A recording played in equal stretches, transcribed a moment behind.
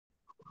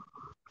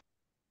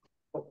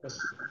Okay.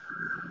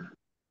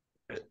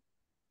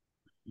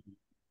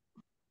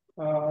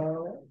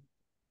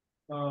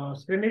 Uh,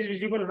 Screen is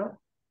visible now.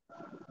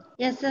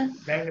 Yes, sir.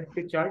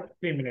 Banknifty chart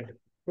 3 minutes.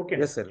 Okay.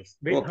 Yes, sir.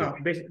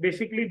 Okay.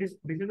 Basically, this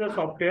is a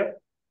software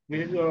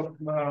which is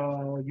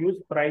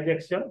use price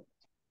action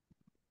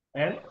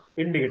and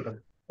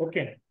indicator.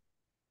 Okay.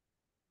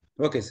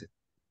 Okay, sir.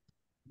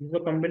 This is a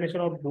combination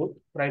of both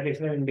price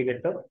action and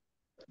indicator.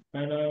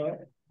 And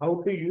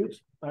how to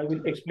use, I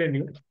will explain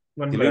you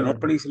one by clear note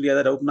one. पड़ी इसलिए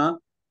ज्यादा doubt ना.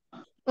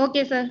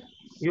 Okay, sir.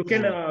 You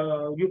can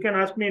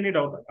ask me any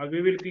doubt.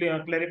 We will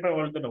clarify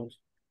all the doubts.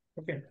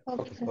 Okay.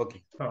 Okay, sir.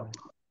 Okay.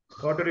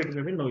 Whatever it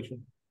may be, no issue.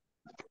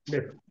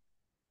 There.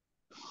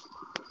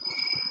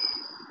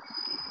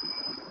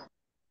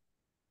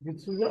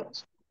 This is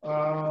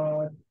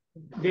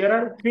there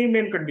are three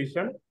main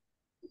conditions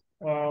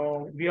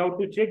we have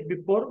to check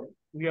before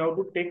we have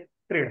to take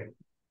trade.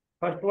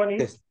 First one is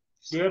Yes.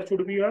 there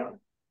should be a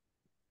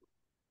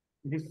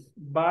this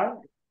buy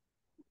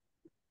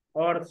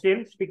or sell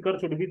sticker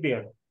should be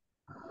there.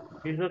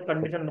 This is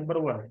condition number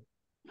one.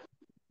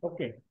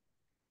 Okay.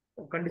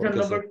 Condition Okay,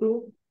 number sir. two,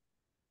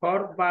 for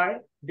buy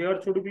there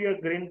should be a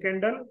green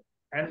candle,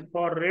 and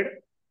for red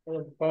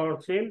for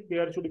sale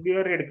there should be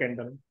a red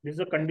candle. This is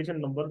a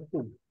condition number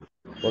two.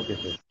 Okay,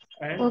 sir.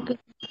 And Okay.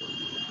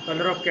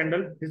 color of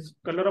candle, this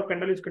color of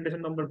candle is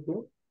condition number two.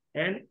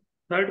 And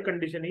third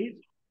condition is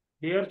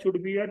there should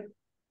be a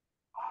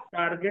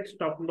target,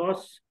 stop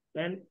loss,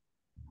 and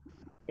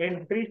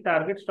entry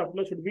target, stop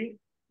loss should be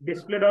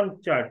displayed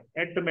on chart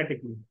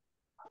automatically.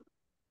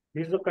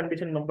 This is the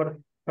condition number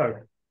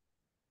third.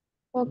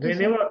 Okay,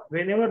 sir.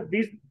 Whenever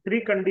these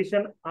three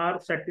conditions are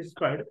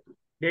satisfied,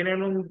 then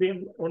and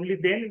only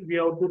then we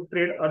have to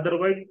trade.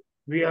 Otherwise,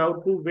 we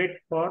have to wait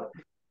for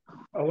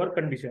our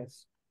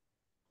conditions.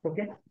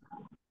 Okay.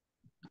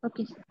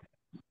 Okay, sir.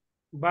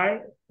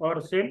 Buy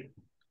or sell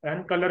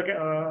and color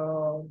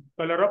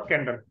of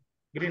candle,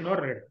 green or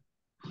red.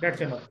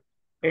 That's enough.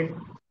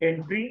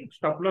 Entry,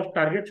 stop loss,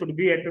 target should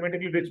be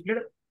automatically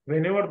displayed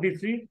whenever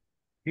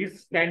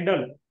this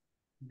candle,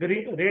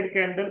 green, red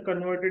candle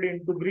converted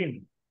into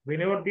green.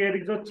 Whenever there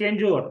is a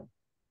changeover,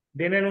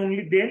 then and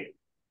only then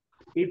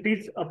it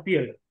is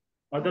appear.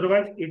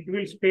 Otherwise, it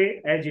will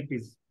stay as it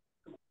is.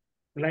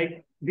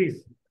 Like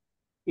this.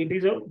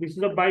 This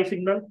is a buy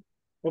signal.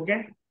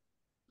 Okay.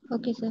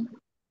 Okay, sir.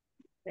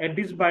 At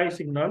this buy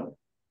signal,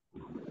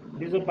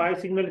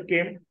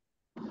 came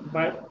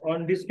by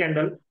on this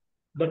candle.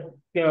 The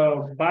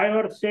buy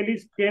or sell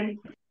is came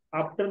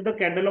after the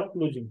candle of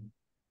closing.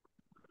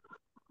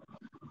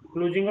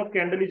 Closing of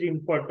candle is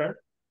important.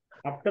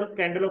 After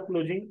candle of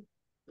closing,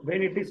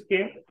 when it is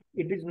came,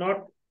 it is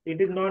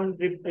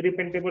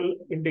non-repentable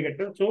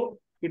indicator. So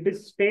it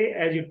is stay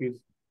as it is.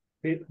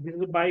 This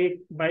is buy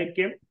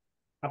came.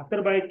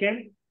 After buy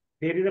came,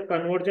 there is a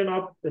conversion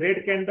of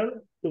red candle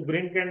to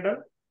green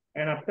candle,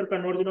 and after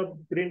conversion of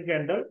green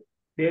candle,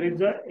 there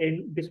is a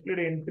displayed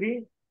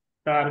entry,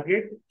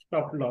 target,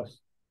 stop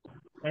loss,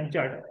 and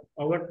chart.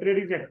 Our trade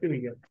is active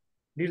here.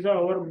 These are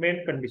our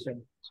main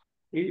condition.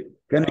 Can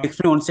you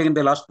explain 1 second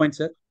the last point,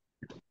 sir?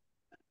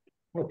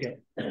 Okay.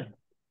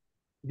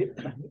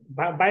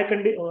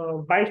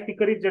 Buy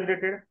sticker is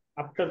generated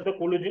after the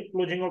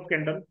closing of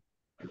candle.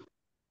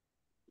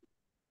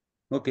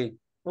 Okay.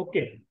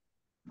 Okay.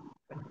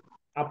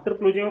 After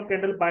closing of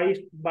candle, buy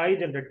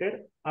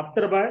generated.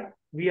 After buy,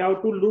 we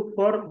have to look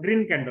for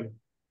green candle.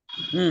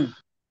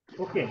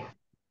 Okay.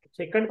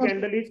 Second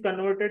candle is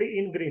converted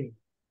in green.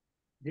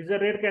 This is a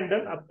red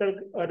candle. After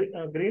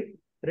green,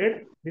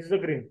 red, this is a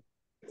green.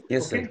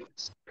 Yes, okay,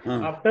 sir.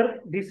 After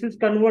this is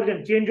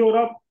conversion,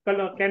 changeover of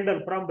color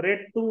candle from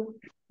red to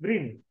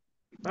green.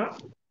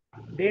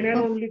 Then and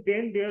only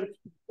then there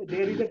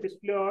is a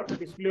display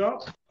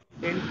of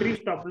entry,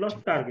 stop loss,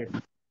 target,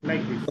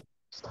 like this.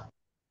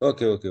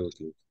 Okay.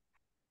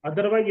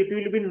 Otherwise, it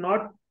will be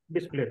not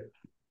displayed.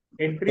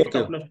 Entry,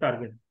 stop loss,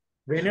 target.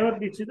 Whenever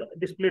this is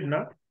displayed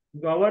now,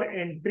 our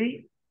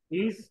entry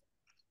is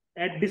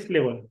at this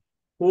level,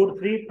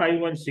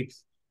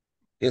 43516.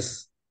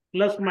 Yes.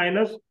 Plus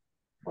minus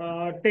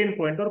 10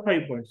 points or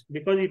 5 points,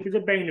 because it is a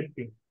bank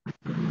nifty.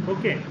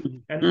 Okay.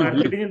 And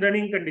market is in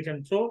running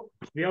condition. So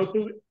we have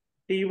to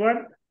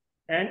T1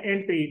 and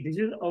entry. This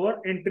is our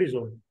entry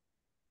zone.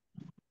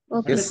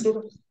 Okay.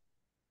 Understood?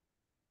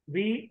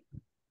 This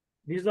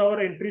is our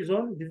entry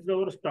zone. This is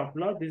our stop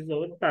loss. This is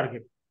our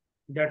target.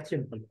 That's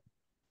simple.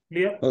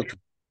 Clear? Okay.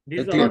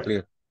 This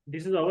Clear.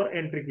 This is our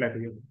entry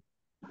criteria.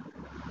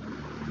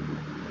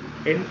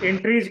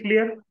 Entry is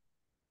clear?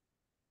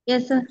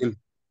 Yes, sir. Okay.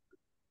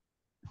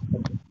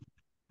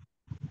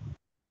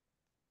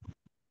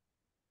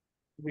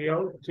 We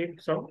have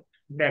checked some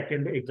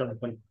back-end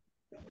example.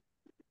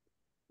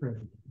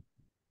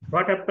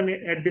 What happened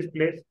at this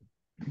place?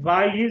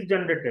 Buy is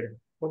generated.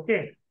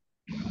 Okay.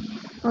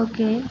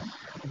 Okay.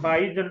 Buy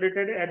is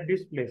generated at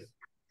this place.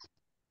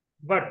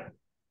 But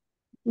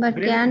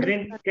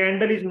green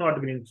candle is not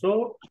green.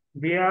 So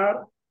we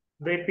are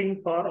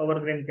waiting for our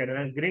green candle.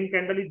 And green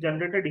candle is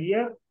generated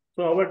here.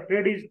 So our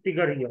trade is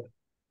triggered here.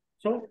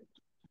 So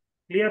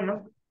clear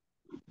now?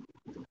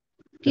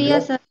 Clear,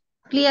 Clear? sir.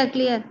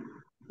 Clear.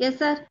 Yes, sir. Yes,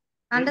 sir.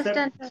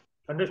 Understand, sir.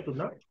 Understood,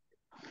 no?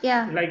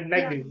 Yeah. Like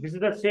this. This is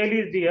the sale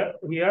is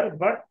here,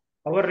 but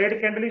our red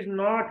candle is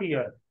not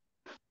here.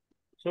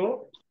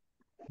 So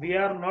we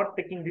are not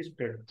taking this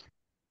trade.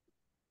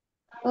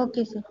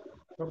 Okay, sir.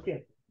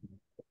 Okay.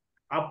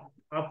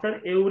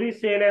 After every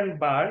sale and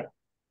buy,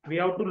 we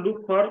have to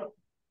look for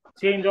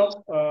change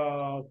of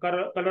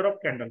color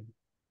of candle.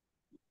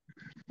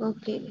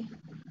 Okay.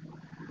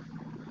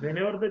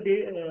 Whenever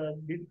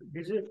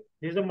this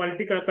is a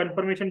multi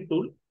confirmation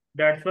tool.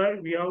 That's why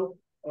we have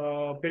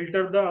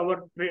filtered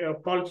our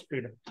false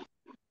trade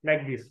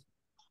like this.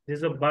 This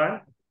is a buy.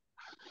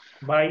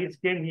 Buy is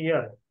came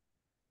here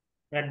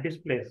at this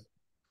place.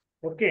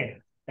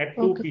 Okay, at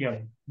 2 Okay.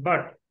 p.m.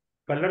 But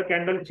color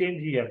candle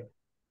change here.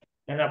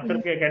 And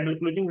after candle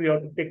closing, we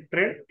have to take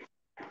trade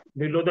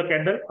below the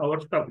candle,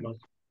 our stop loss.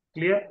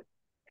 Clear?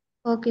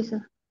 Okay,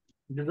 sir.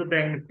 This is a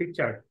Banknifty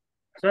chart.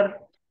 Sir,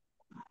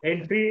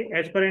 entry,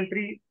 as per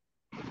entry,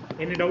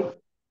 any doubt?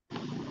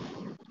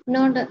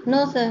 No, sir.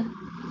 No.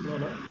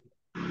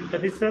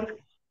 Satish sir,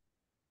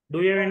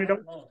 do you have any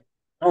doubt?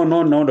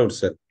 No doubt,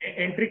 sir.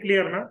 Entry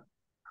clear, na?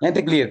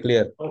 Entry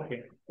clear.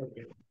 Okay.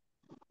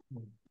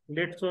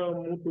 Let's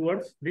move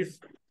towards this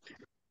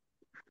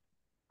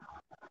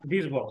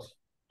box.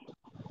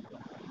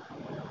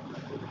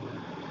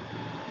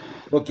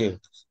 Okay.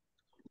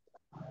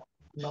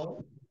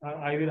 Now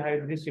I will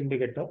hide this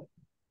indicator.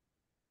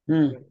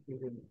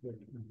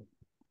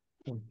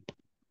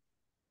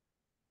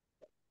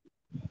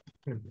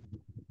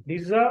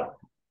 This is a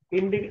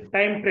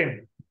time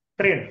frame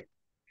trend.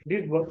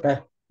 This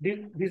box. This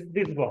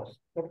box.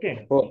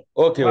 Okay.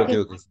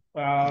 Okay.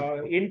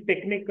 In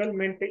technical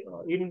main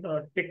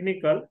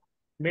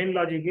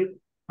logic is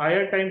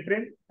higher time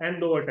frame and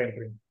lower time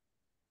frame.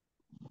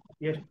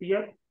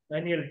 STR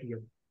and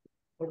LTR.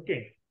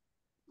 Okay.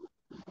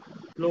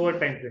 Lower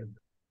time frame.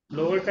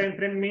 Lower time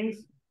frame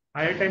means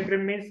higher time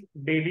frame means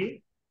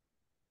daily,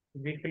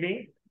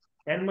 weekly,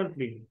 and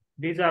monthly.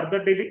 These are the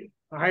daily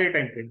higher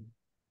time frame.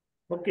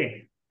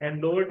 Okay.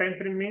 And lower time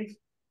frame means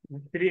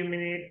 3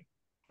 minutes,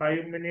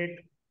 5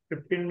 minutes,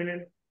 15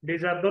 minutes.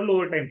 These are the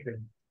lower time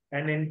frame.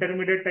 And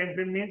intermediate time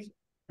frame means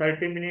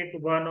 30 minutes,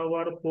 1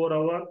 hour, 4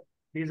 hours.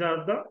 These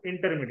are the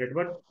intermediate,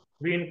 but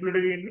we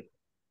included in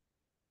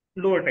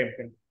lower time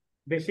frame.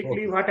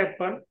 Basically, what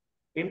happens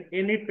in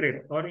any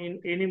trade or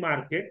in any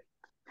market,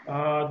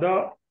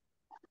 the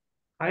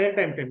higher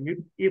time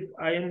frame. If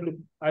I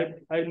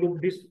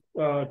look this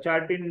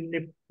chart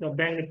in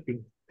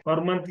Banknifty or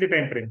monthly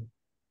time frame.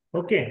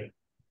 Okay.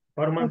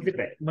 For monthly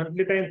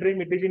time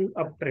frame, it is in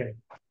uptrend.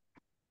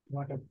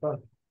 What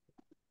happens?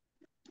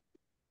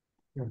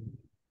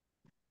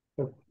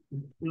 So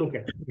look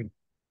at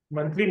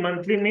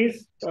monthly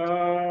means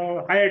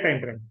higher time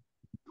frame.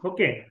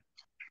 Okay,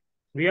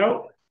 we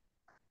have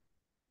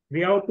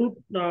to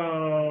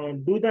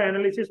do the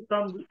analysis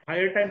from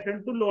higher time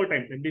frame to lower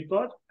time frame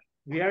because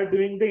we are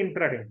doing the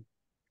intraday.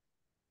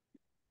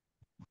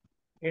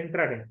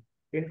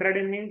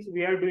 Intraday means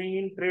we are doing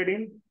in trade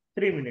in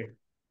 3 minutes.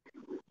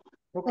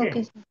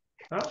 Okay.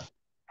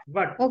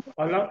 But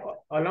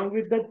along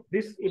with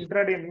this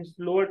intraday means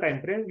lower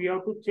time frame, we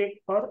have to check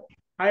for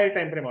higher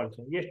time frame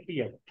also.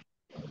 STR.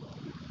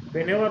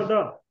 Whenever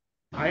the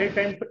higher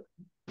time,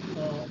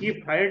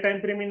 if higher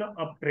time frame in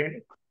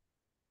uptrend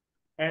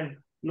and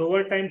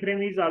lower time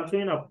frame is also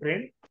in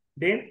uptrend,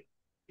 then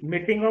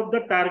meeting of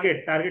the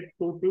target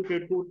 2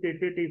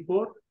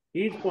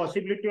 is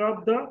possibility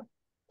of the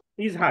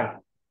is high.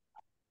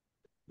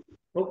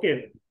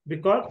 Okay,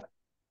 because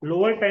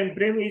lower time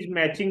frame is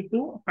matching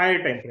to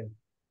higher time frame.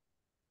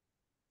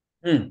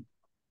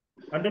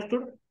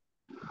 Understood?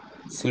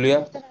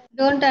 Sylvia?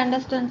 Don't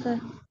understand, sir.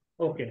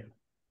 Okay.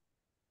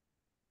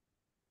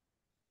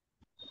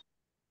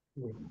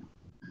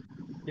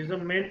 This is a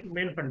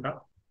main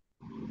funda.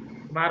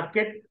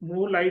 Market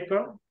move like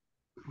a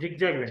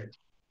zigzag way.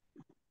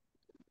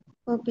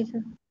 Okay,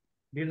 sir.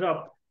 This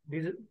up,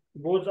 this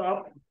goes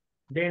up,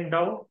 then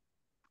down,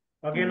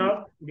 again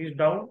up, this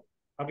down,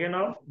 again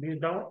up, this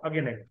down,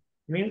 again up.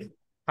 Means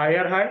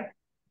higher high,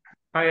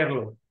 higher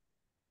low.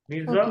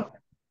 This is the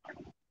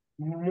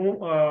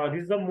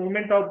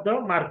movement of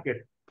the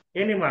market,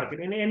 any market,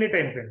 in any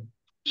time frame.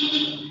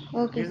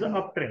 Okay, this is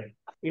uptrend.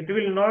 It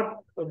will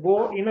not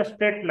go in a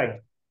straight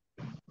line.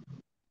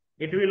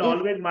 It will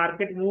always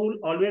market move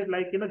always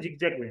like in a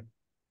zigzag way.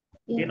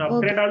 In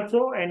uptrend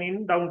also and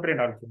in downtrend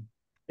also.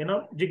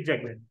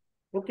 Zigzag way.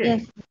 Okay.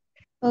 Yes.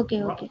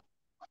 Okay.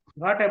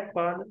 What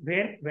happens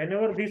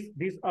whenever this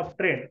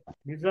uptrend,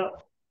 this is a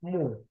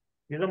move,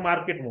 this is a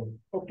market move.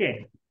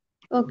 Okay.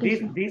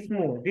 This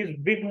move, this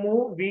big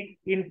move, we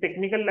in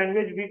technical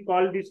language we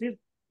call this is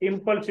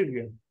impulsive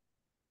gain.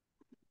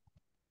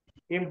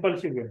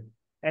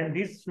 And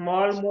this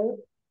small move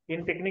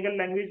in technical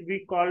language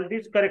we call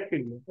this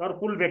corrective move or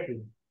pullback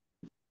move.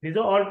 These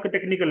are all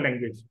technical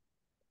language.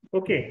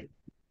 Okay.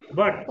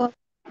 But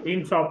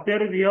in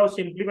software we have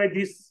simplified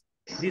this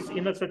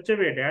in a such a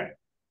way that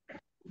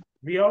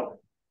we are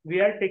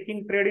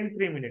taking trade in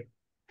 3 minutes.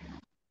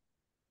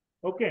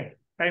 Okay.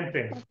 time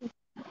frame.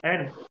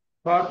 And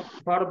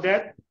for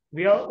that,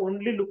 we are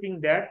only looking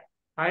that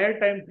higher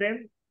time frame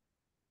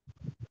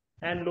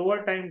and lower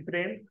time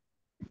frame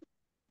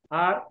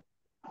are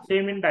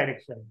same in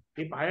direction.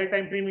 If higher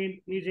time frame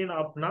is in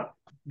up now,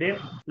 then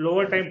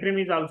lower time frame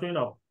is also in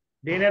up.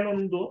 Then and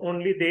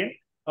only then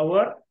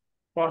our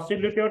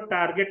possibility of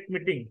target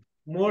meeting,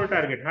 more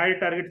target, higher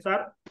targets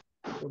are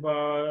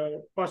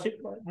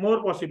more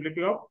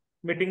possibility of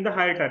meeting the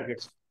higher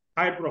targets,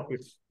 higher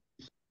profits.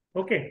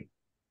 Okay.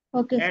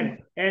 Okay, sir.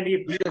 And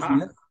if Yes,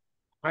 yes.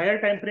 higher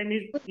time frame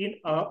is in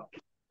up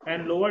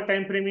and lower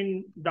time frame in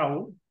down,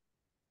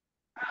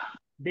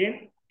 then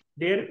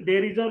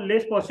there is a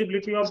less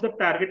possibility of the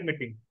target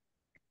meeting.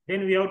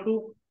 Then we have to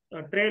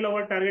trail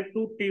our target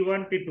to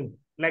T1, T2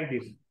 like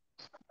this.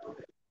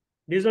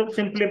 This is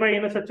simplify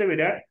in such a way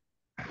that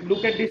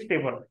look at this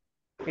table.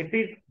 It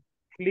is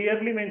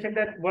clearly mentioned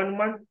that 1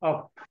 month up,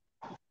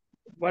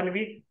 1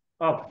 week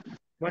up,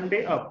 1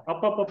 day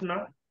up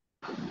now.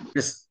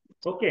 Yes.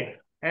 Okay.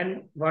 And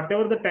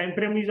whatever the time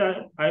frame is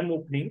I'm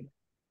opening,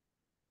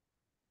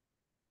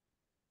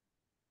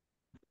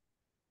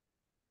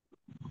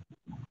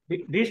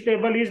 this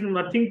table is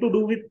nothing to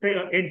do with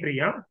entry.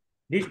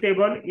 This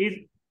table is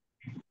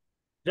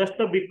just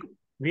a big,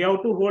 we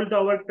have to hold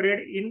our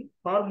trade in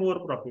for more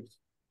profits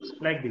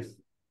like this.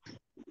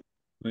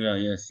 Yeah,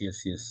 yes.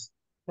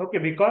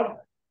 Okay, because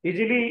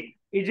easily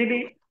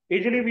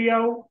we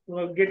have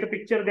get a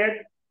picture that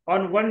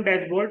on one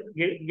dashboard,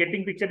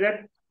 getting picture that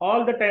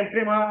all the time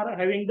frame are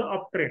having the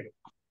uptrend,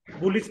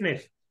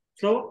 bullishness.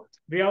 So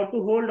we have to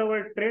hold our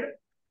trade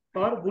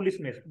for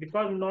bullishness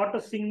because not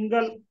a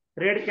single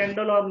red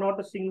candle or not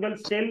a single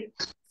sell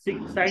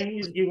sign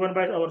is given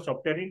by our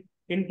software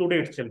in today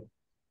itself.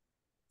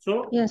 So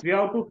Yes. we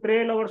have to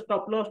trail our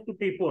stop loss to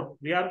T4.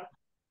 We are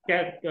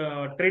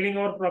trailing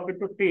our profit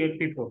to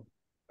T4.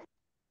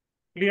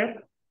 Clear?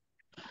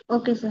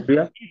 Okay, sir.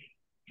 Yeah.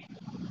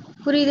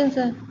 புரியுதுங்க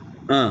sir.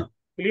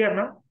 Clear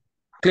now?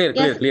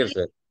 Clear,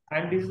 sir.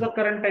 And this is the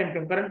current time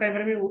frame. Current time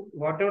frame,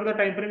 whatever the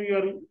time frame you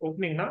are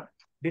opening now,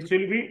 this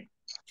will be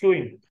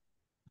showing.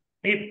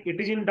 If it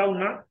is in down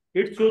now,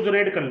 it shows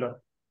red color.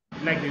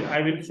 Like this.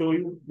 I will show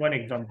you one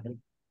example.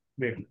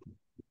 Wait.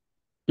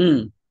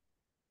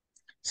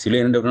 சில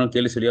என்ன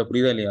கேள்வி சரியா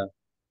புரியுதா இல்லையா?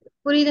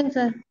 புரியுதுங்க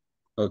sir.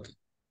 Okay.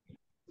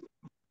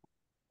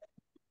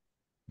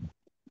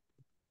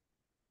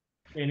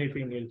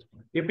 Anything else?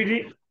 If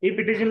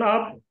it is in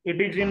up, it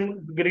is in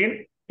green.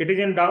 It is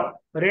in down,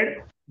 red.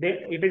 Then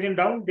it is in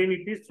down. Then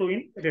it is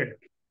showing red.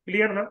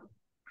 Clear now?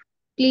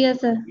 Clear,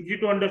 sir. Easy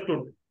to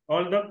understood.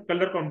 All the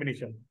color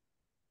combination.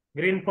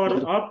 Green for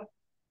up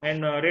and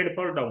red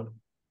for down.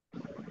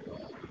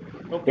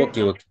 Okay.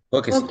 Okay.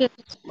 Okay.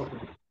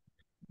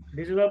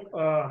 This is a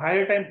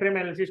higher time frame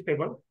analysis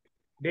table.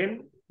 Then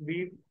we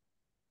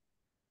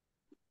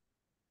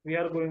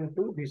are going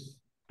to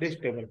this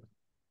table.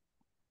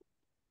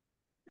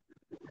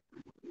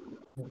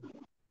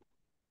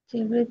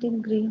 Everything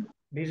green.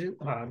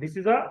 This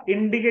is a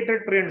indicator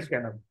trend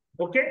scanner.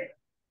 Okay.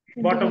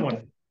 Bottom one.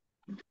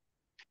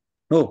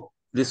 Oh,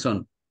 this one.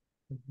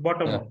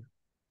 Bottom one.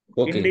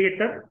 Okay.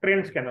 Indicator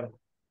trend scanner.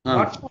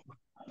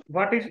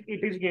 What is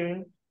it is giving?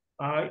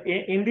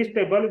 In this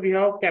table, we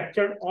have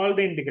captured all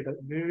the indicators.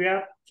 We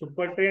have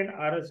super trend,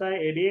 RSI,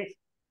 ADX,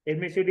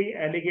 MACD,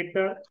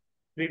 alligator,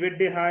 previous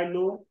day high,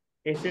 low,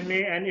 SMA,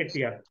 and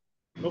ATR.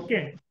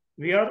 Okay.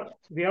 We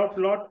have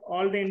plot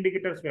all the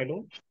indicators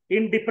value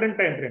in different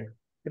time frame.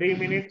 3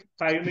 minutes,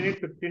 5 minutes,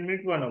 15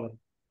 minutes, 1 hour.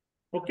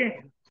 Okay.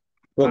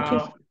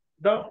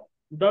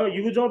 The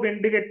use of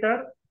indicator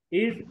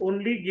is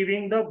only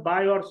giving the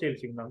buy or sell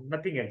signal,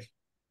 nothing else.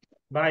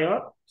 Buy or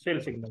sell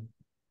signal.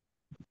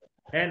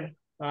 And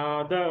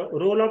the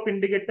role of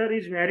indicator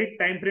is varied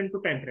time frame to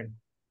time frame.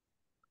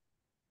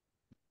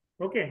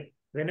 Okay.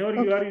 Whenever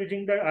you are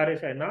using the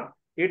RSI now,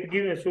 it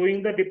gives showing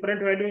the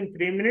different value in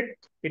 3 minutes.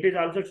 It is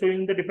also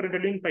showing the different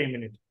value in 5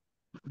 minutes.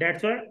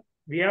 That's why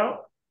we are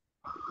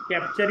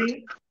capturing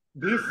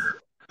this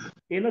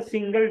in a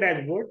single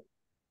dashboard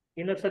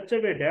in such a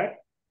way that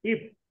if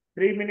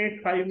 3 minutes,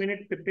 5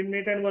 minutes, 15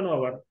 minutes, and 1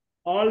 hour,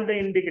 all the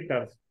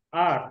indicators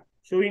are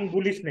showing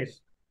bullishness.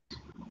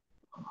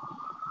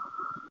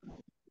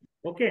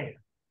 Okay.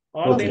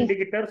 All the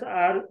indicators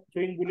are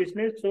showing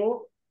bullishness, so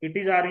it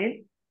is are in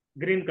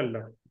green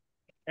color.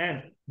 And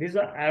this is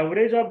the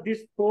average of this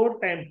 4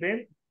 time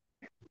frame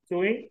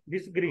showing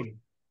this green.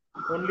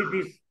 Only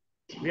this.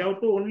 We have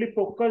to only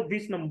focus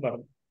this number,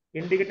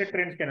 indicator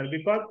trend scanner,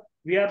 because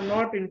we are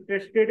not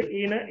interested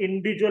in an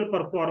individual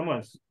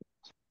performance.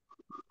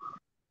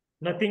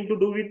 Nothing to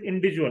do with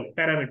individual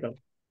parameter.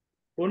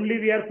 Only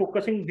we are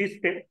focusing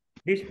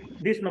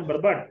this number.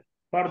 But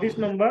for this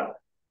number,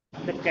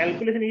 the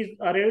calculation is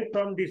arrived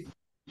from this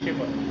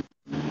table.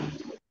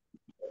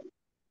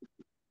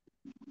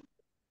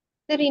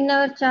 Sir, in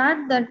our chart,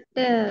 that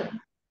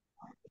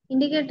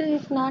indicator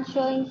is not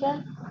showing, sir.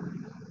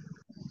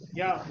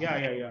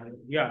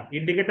 Yeah.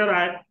 Indicator,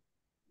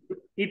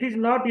 it is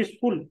not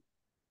useful.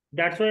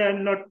 That's why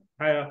I'm not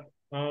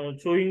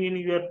showing in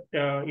your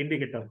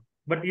indicator.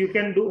 but you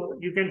can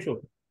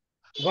show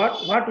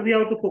what we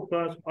have to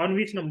focus on,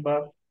 which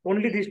number,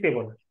 only this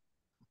table.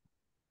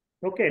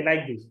 Okay,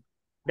 like this.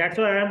 That's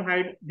why I am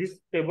hide this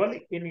table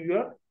in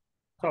your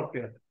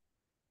software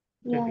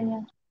Yeah, setting.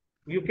 yeah.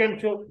 You can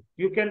show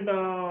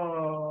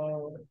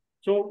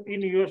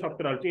in your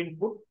software also.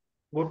 Input,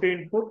 go to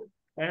input,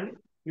 and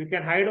you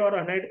can hide or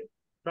unhide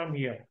from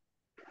here.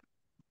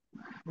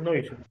 No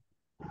issue.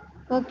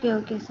 Okay,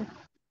 okay, sir.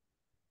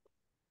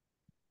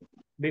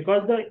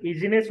 Because the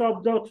easiness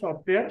of the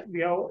software,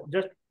 we have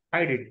just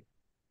hide it.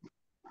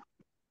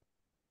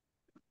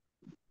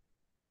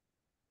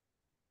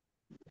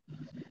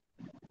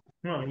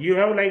 No, you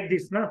have like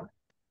this, na?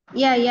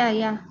 Yeah, yeah,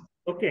 yeah.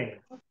 Okay.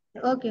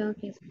 Okay,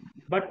 okay, sir.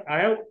 But I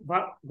have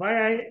why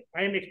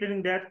I am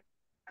explaining that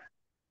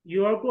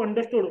you have to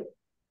understand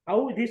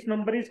how this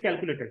number is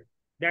calculated.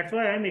 That's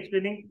why I am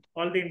explaining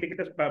all the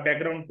indicators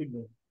background to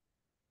you.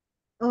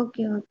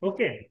 Okay, okay.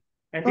 Okay.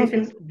 And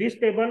Okay. this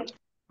table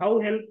how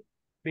help,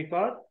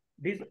 because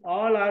these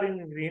all are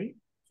in green,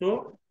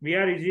 so we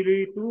are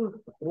easily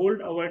to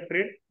hold our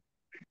trade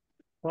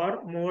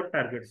for more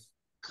targets.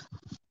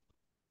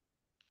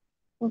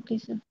 Okay,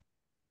 sir.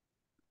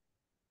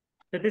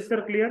 That is,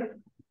 sir, clear?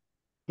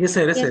 Yes,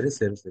 sir. Yes, Yes. sir. Yes,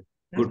 sir. Yes, sir.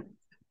 Hmm? Good.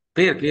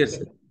 Clear, clear, Okay.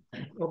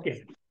 sir. Okay.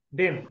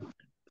 Then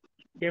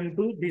came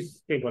to this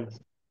table.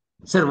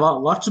 Sir,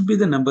 what should be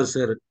the number,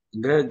 sir?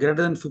 Greater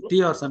than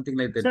 50 or something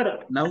like that. Sir,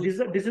 Now,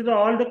 this is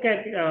all the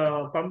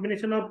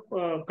combination of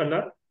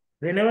color.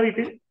 Whenever it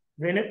is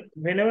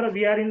whenever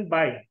we are in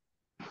buy,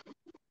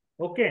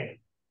 okay.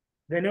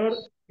 Whenever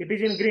it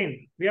is in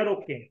green, we are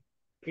okay.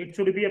 It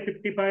should be a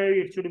 55,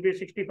 it should be a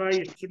 65,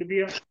 it should be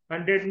a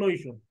 100, no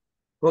issue.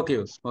 okay,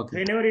 okay,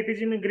 Whenever it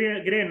is in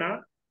gray na,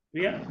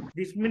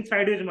 this means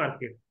sideways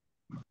market.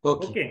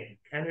 okay, Okay.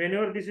 And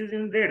whenever this is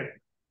in red,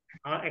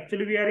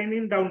 actually we are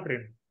in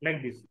downtrend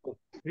like this.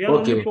 We are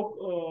only okay,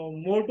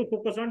 more to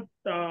focus on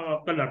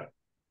color,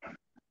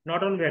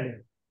 not on value.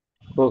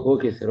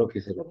 okay, sir. Okay,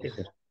 sir. Okay, Okay.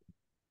 sir.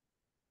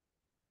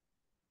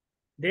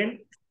 Then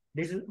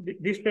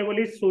this table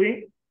is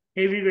showing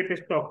heavy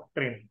weighted stock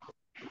trend.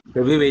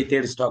 Heavy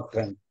weighted stock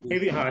trend.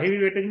 Heavy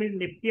weighted means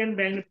Nifty and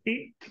Bank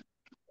Nifty.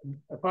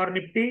 For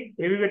Nifty,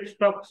 heavyweight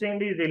stock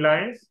trend is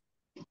Reliance,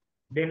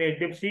 then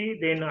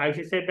HDFC, then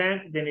ICICI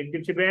Bank, then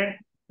HDFC Bank,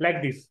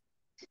 like this.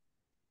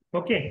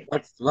 Okay.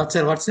 What,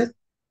 sir? What, sir?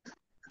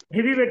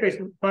 Heavyweight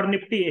for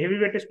Nifty,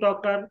 heavyweight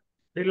stock are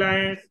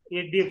Reliance,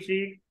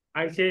 HDFC,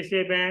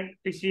 ICICI Bank,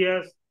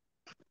 TCS,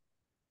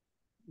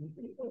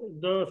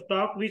 the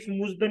stock which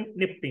moves the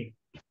Nifty.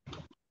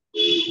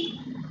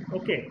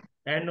 Okay.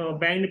 And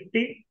Bank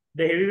Nifty,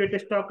 the heavyweight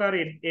stock are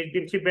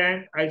HDFC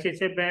Bank,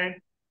 ICICI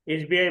Bank,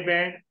 SBI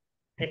Bank,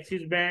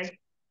 Axis Bank.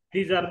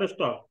 These are the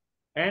stock.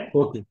 And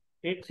Okay,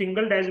 a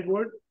single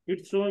dashboard,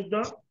 it shows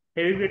the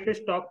heavyweight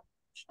stock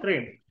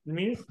trend.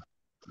 Means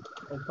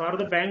for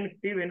the Bank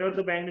Nifty, whenever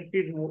the Bank Nifty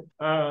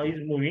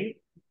is moving,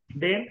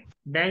 then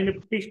Bank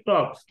Nifty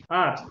stocks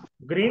are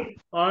green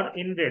or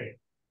in red.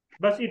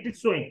 But it is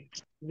showing.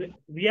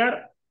 We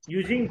are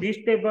using this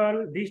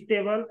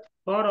table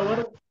for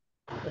our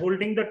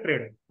holding the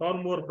trade for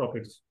more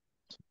profits.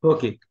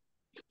 okay.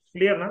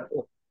 Clear, na?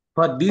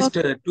 For these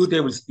Okay. two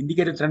tables,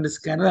 indicated trend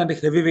scanner and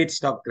heavyweight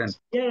stock trend.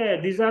 Yeah,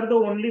 these are the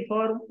only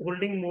for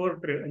holding more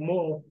trade,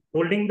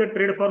 holding the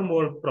trade for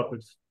more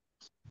profits.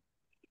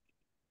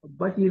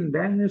 But in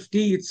Bank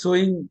Nifty, it's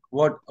showing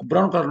what?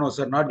 Brown color, no,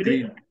 sir, not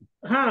green.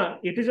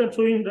 It is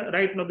showing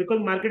right now because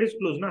market is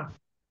closed, na?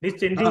 It's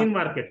changing Ah, in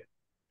market.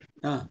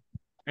 ah,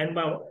 And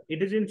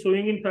it is in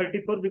showing in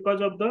 34 because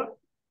of the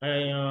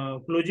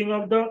closing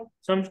of the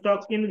some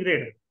stock in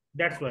red.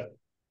 That's why.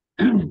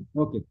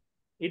 okay.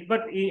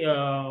 But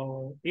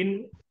in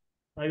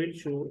I will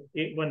show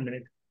 1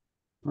 minute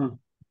Ah,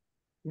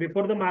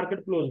 before the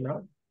market close now.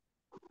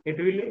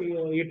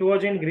 It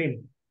was in green.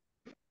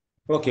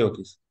 okay,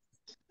 okay.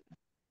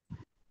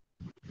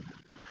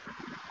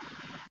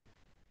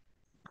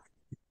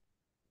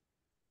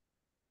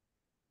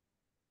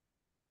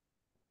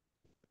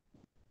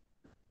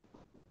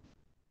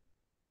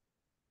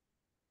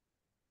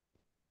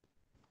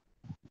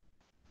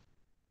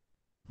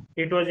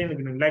 It was in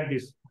green like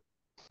this.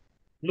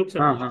 Look, sir.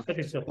 Ah, That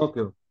is, sir.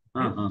 okay.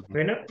 Hmm? Ah.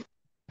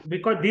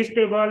 Because this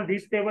table,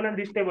 and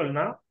this table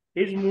now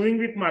is moving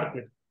with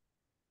market,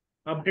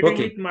 updating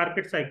Okay, with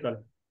market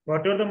cycle.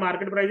 Whatever the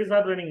market prices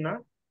are running now,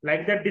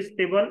 like that, this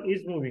table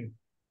is moving.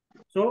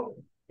 So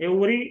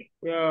every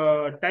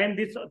time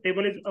this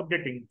table is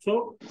updating.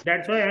 So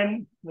that's why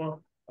I'm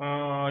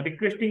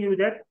requesting you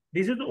that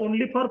this is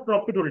only for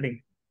profit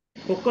holding.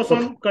 Focus okay.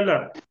 on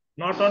color,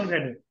 not on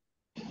value,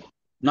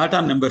 Not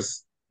on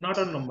numbers. not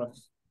on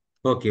numbers.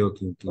 Okay,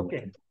 okay, okay, okay.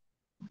 Okay.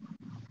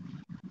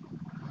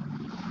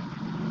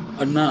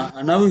 And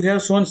now we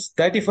have shown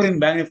 34 in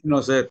Bank Nifty,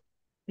 no, sir.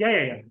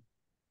 Yeah.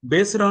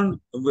 Based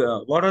on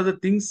what are the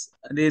things,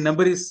 the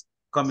number is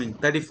coming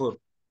 34.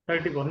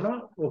 34,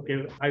 no?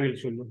 Okay, I will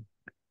show you.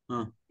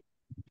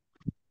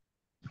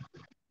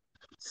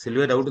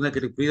 Silvia, doubt in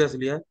the please,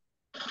 Silvia.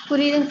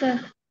 புரியுதுங்க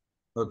sir.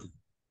 Okay.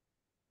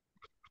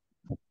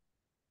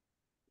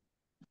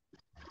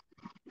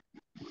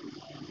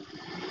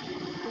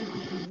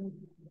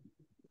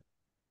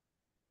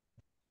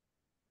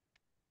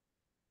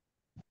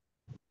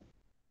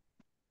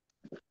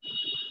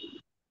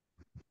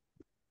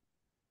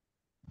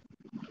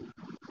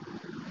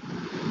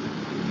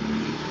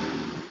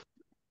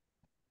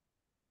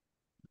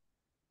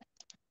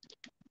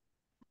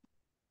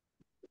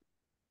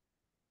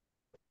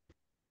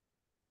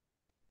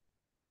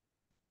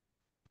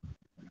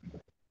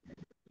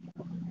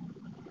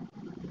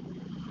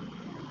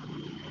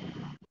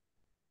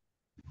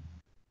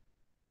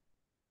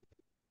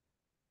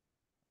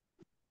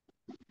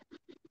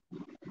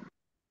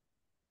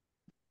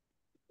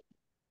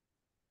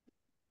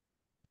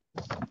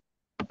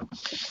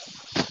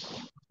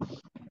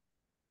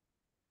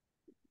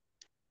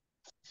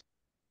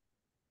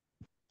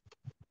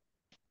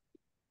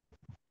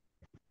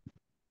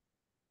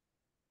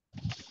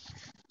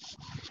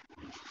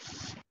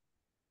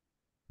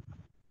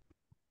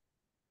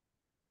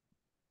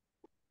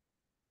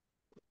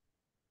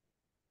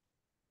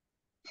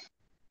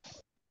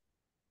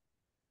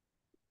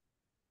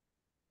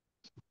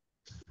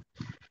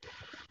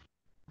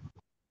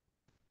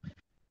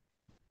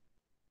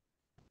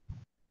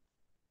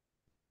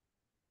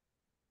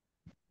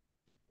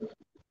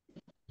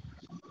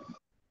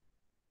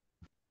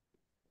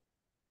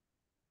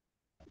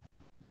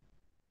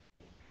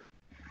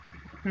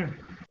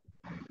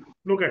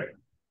 Look at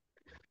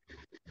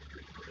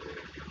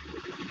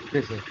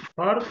Yes, sir.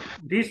 for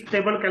this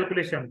table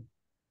calculation.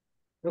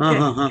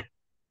 Okay.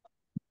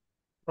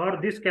 For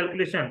this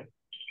calculation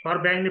for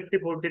Bank Nifty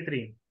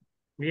 43,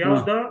 we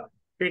have the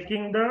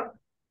taking the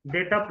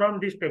data from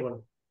this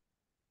table.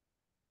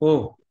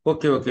 Oh,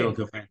 okay,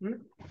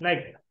 fine.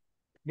 Like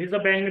this is the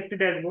Bank Nifty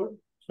dashboard.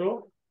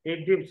 So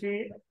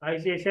HDFC,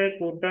 ICICI,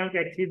 Kotak,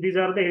 Axis, these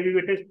are the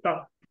heavyweighted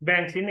stock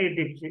banks in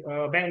HDFC,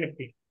 Bank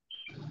Nifty.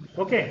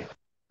 Okay.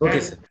 Okay,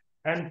 and, sir.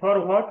 And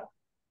for what?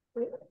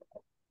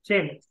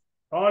 Same.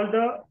 All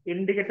the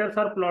indicators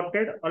are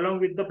plotted along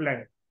with the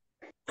blank.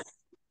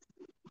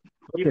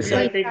 Okay, If we sir.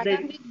 are It's take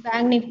along with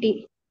Bank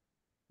Nifty.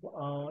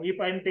 if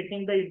I am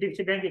taking the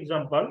HDFC Bank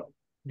example,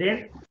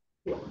 then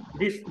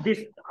this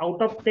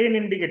out of 10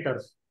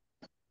 indicators,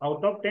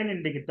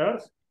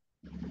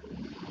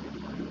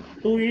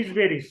 2 is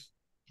bearish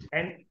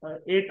and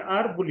 8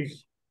 are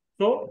bullish.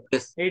 So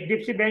Yes.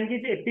 HDFC Bank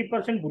is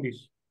 80%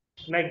 bullish,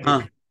 like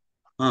this.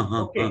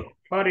 Okay.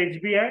 For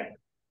HBI,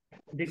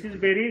 this is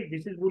bearish,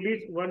 this is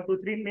bullish. 1, 2,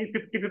 3 means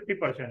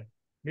 50-50%.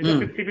 This is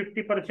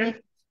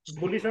 50-50%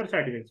 bullish or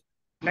sideways,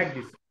 like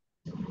this.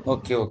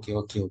 Okay.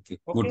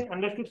 Good.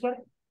 Understood, sir?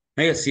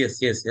 Yes, sir.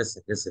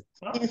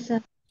 Yes,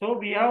 sir. So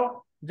we have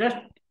just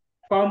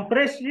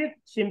compressed it,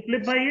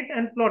 simplify it,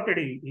 and plotted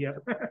it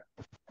here.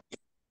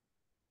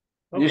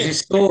 Okay.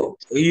 So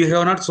you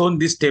have not shown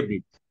this table,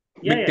 big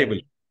Yeah. table.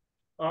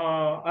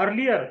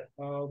 Earlier,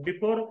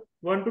 before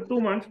 1 to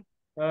 2 months,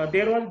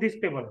 there was this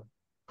table.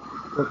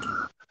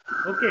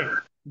 Okay.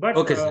 But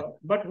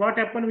but what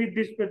happened with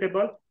this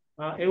table?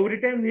 Every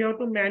time we have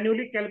to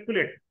manually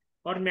calculate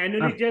or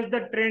manually judge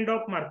the trend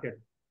of market.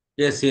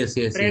 Yes.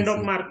 Trend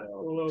of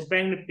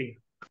Bank Nifty.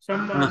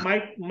 Some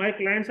my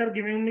clients are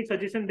giving me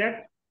suggestion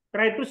that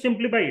try to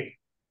simplify it.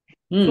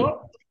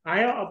 So I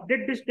have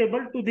updated this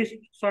table to this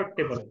short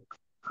table.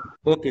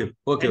 Okay.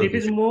 And it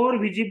is more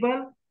visible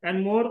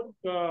and more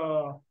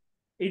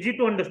easy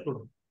to understood.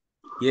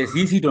 Yes,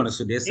 easy to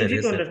understand. Yes, sir.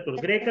 Easy to understood.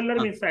 Gray color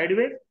means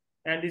sideways,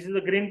 and this is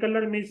the green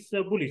color means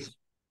bullish,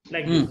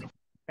 like this.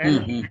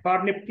 And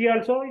for Nifty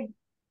also,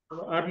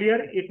 earlier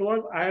it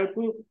was I have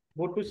to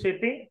go to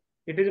setting.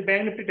 It is a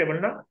Bank Nifty table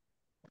now.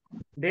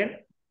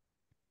 Then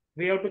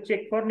we have to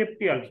check for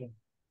Nifty also,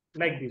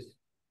 like this.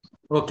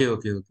 Okay.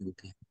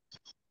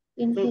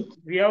 So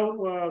we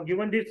have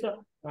given this,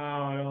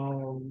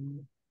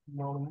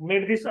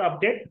 made this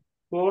update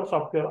to our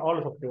software,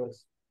 all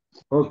softwares.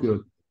 Okay.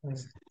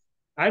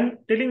 I'm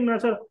telling you,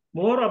 sir,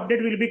 more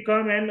update will be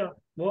come and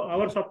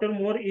our software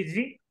more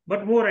easy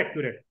but more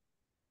accurate.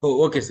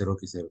 Oh, okay, sir.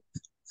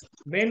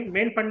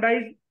 Main funda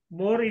is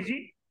more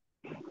easy,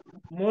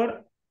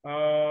 more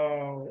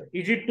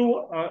easy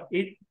to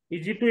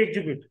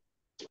execute.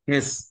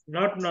 Yes.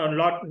 Not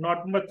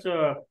much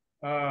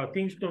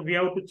things we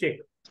have to check.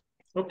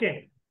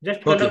 Okay,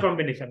 just color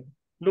combination.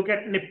 Look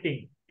at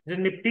Nifty. The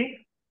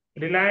Nifty,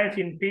 Reliance,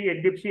 Infy,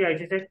 HDFC,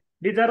 ICICI.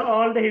 These are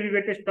all the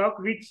heavyweight stock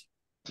which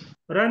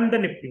run the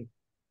Nifty.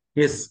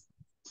 Yes.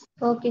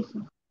 Okay,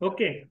 sir.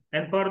 Okay,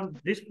 and for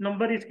this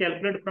number is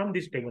calculated from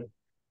this table.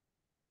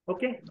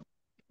 Okay.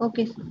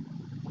 Okay, sir.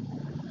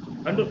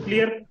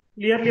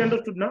 Clearly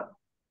understood now?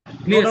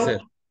 Clear, No doubt? sir.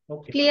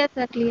 Okay. Clear,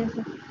 sir.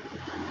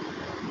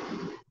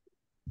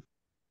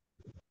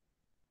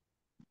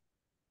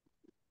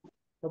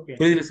 Okay.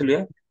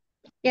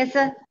 Yes,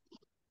 sir.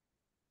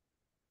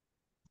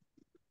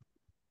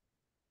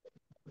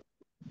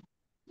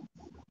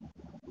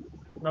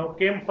 Now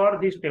came for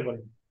this table.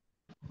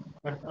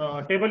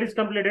 Table is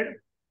completed.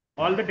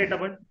 All the data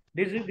points.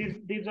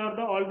 These are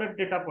all the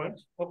data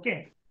points.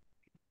 Okay.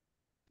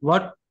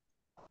 What?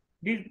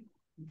 These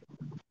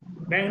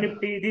Bank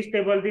Nifty, this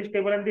table, and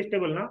this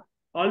table now.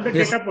 All the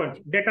data points,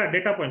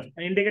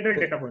 indicator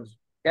data points.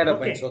 Data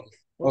points.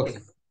 Okay.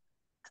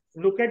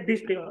 Look at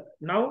this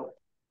now.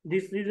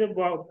 This is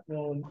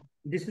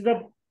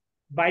a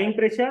buying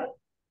pressure,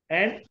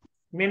 and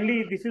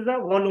mainly this is a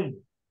volume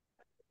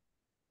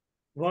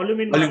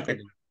in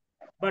market.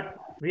 But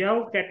we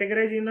have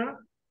categorized in a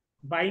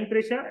buying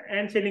pressure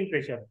and selling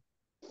pressure.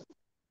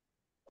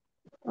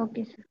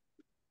 Okay, sir.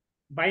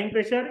 Buying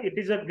pressure, it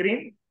is a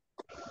green.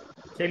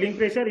 Selling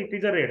pressure, it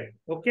is a red.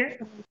 Okay.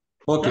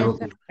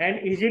 Okay.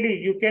 And easily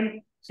you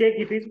can check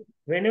it is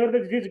whenever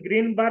this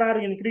green bar are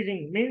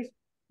increasing means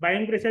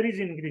buying pressure is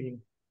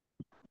increasing.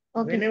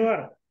 Okay.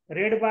 Whenever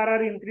red bar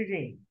are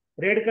increasing,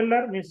 red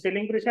color means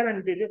selling pressure,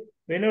 and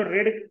whenever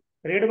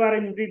red bar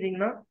is increasing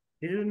now,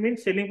 this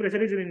means selling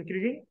pressure is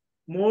increasing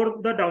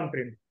more the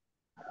downtrend.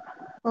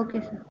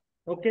 Okay, sir.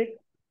 Okay.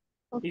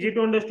 Is it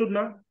understood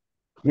now?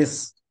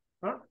 Yes.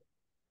 Huh?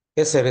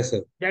 Yes,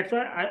 sir. That's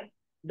why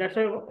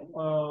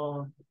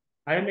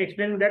I am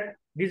explaining that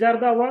these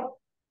are our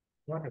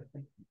what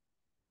happened?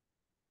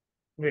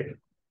 Wait.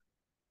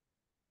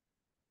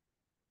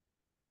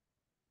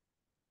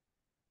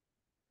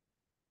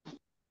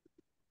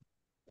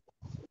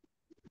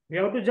 We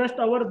have to just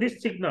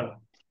this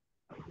signal.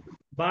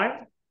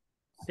 Buy,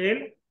 sell,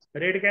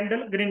 red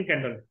candle, green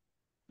candle.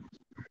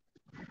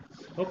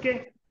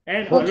 Okay.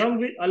 And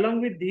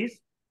along with this,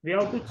 we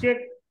have to check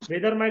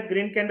whether my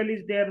green candle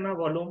is there now,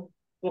 volume.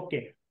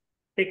 Okay.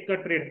 Take a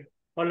trade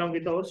along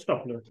with our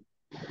stop loss.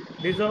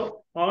 These are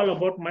all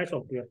about my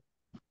software,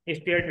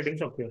 STR trading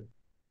software.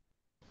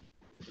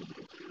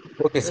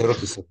 Okay, sir.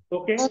 Okay, sir.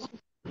 Okay.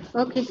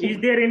 Okay, sir. Is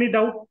there any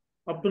doubt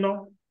up to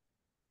now?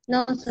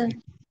 No, sir.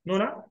 No,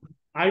 no.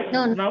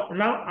 No.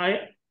 Now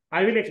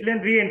I will explain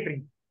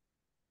re-entry.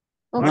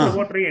 Okay, What Ah. sir.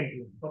 about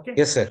re-entry? Okay.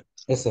 Yes, sir.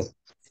 Yes, sir.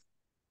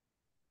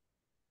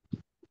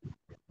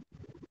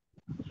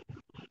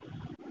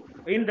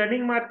 In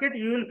running market,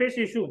 you will face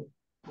issue.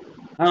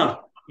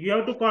 Ah. You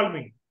have to call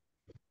me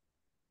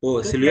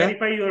Oh, to Sylvia.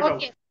 clarify your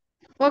doubt. Okay.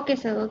 Okay,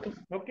 sir. Okay.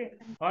 Okay.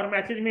 Or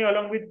message me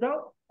along with the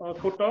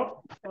put of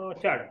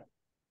chart.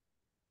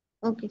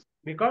 Okay.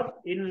 Because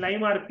in live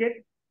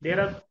market, there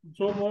are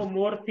so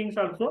more things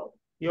also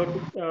you have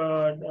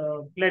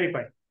to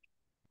clarify.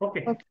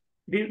 Okay. Okay.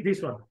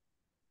 This one.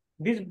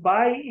 This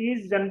buy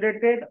is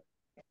generated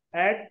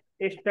at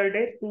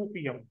yesterday 2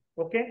 p.m.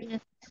 Okay.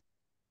 Yes.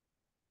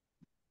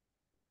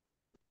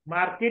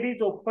 Market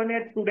is open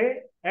at today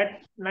at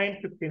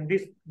 9:15.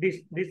 This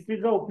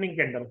is the opening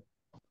candle.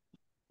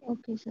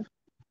 Okay, sir.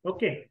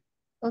 Okay.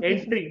 Okay,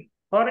 Entry.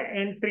 For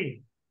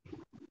entry.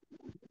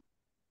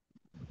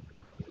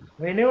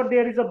 Whenever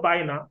there is a buy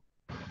now,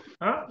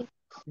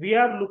 we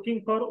are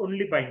looking for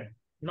only buying,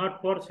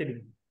 not for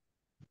selling.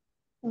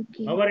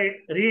 Okay. Our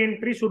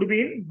re-entry should be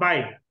in buy,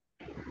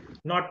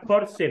 not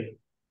for sell.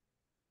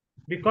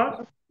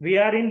 Because we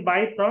are in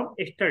buy from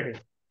yesterday.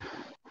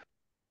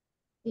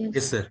 Yes.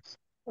 Yes, sir.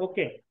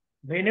 Okay.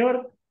 When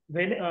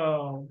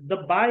the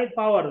buy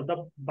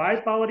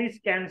power is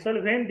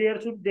cancelled when there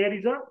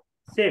is a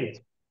sell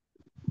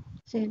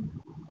Same.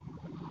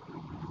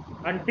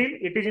 until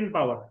it is in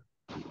power.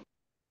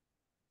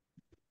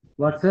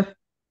 What, sir?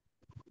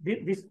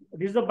 This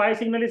is the buy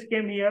signal is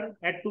came here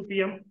at 2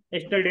 p.m.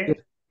 yesterday.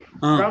 Yes.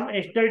 Ah. From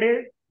yesterday,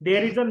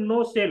 there is a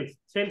no sell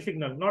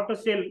signal, not a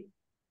sell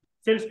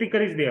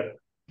sticker is there.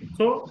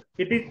 So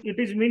it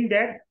is mean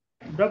that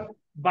the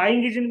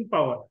buying is in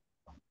power.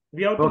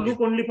 We have to Okay.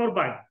 look only for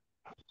buy.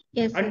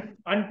 Yes, sir.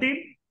 Until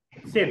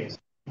sell.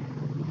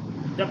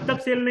 जब तक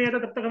cell नहीं आता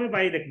तब तक हमें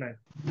by देखना है.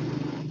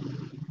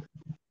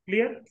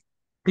 Clear?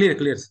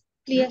 Clear, sir.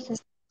 Clear, sir.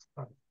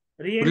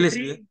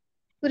 Re-entry.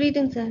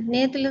 புரியுதுங்க சார்.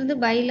 நேத்துல இருந்து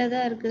பைல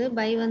தான் இருக்குது.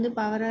 பை வந்து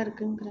பவரா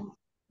இருக்குங்கறாங்க.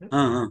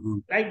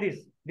 Like this.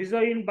 This is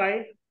in buy.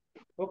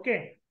 Okay.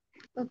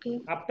 Okay.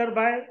 After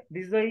buy,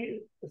 this is a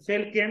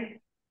sell came.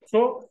 So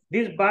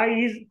this buy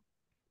is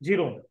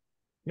 0.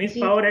 Means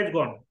Zero. power has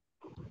gone.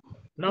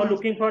 Now Yes.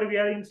 looking for we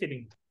are in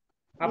selling.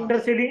 After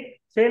selling,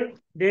 sell,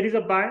 there is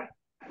a buy.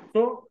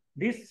 So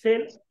this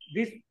sell,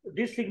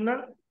 this signal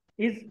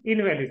is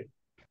invalid.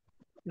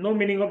 No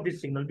meaning of this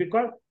signal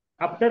because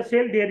after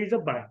sell there is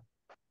a buy.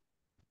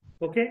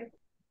 Okay.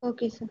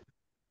 Okay, sir.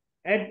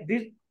 And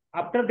this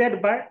after that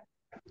buy,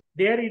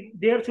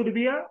 there should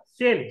be a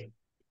sell.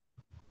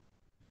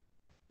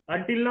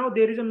 Until now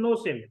there is a no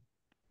sell.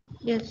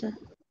 Yes, sir.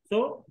 So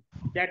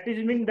that is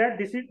mean that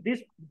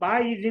this buy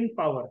is in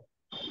power.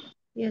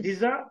 Yes. This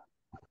is a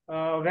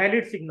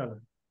valid signal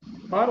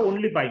for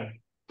only buying.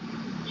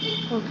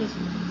 Okay,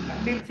 sir.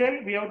 Until sell,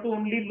 we have to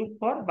only look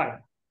for buy.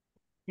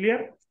 Clear?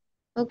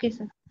 Okay,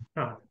 sir.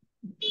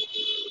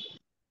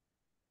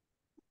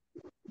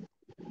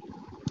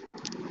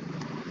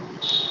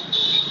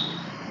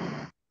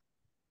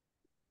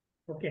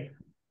 Okay.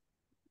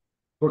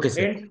 Okay,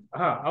 sir. And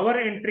our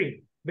entry.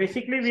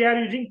 Basically, we are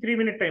using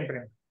 3-minute time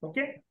frame.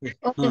 Okay.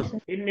 Okay, sir.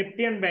 In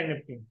Nifty and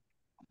Banknifty.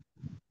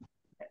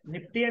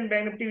 Nifty and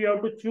Banknifty, we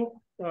have to choose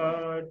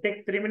take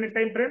 3-minute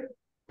time frame.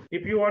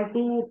 If you want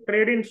to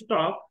trade in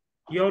stock,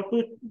 you have to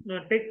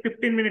take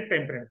 15-minute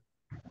time frame.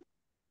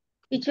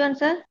 Which one,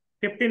 sir?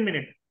 15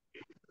 minutes.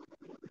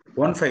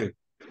 1-5.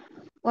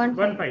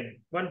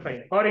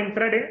 1-5. For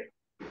intraday,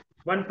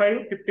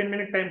 1-5,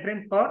 15-minute time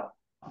frame for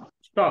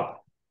stock.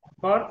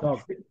 For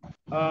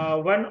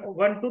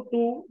 1 to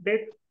 2 day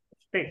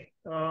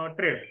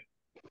trade.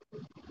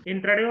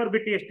 Intraday or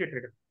BTST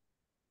trade.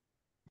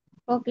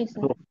 Okay,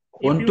 sir.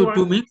 1 to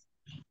 2 means?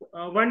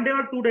 1 day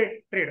or 2 day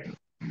trade.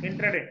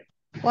 Intraday.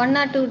 1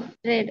 or 2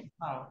 trade.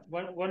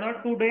 1 or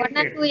 2 day 1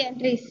 or trade. 2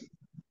 entries.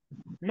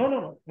 No.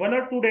 1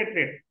 or 2 day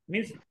trade.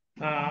 Means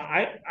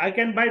I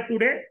can buy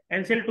today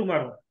and sell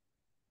tomorrow.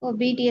 Oh,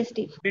 BTST.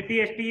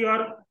 BTST or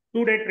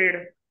 2 day trade.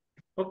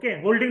 Okay.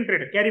 Holding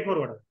trade. Carry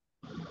forward.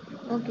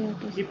 Okay.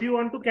 If you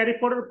want to carry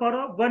forward for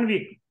 1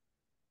 week,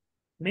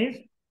 means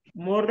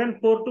more than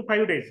 4 to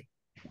 5 days.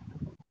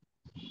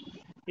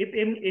 If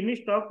in any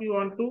stock you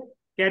want to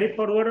carry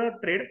forward a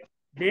trade,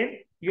 then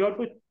you have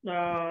to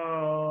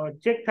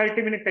check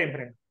 30-minute time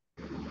frame.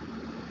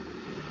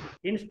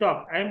 In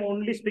stock, I am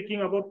only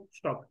speaking about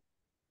stock.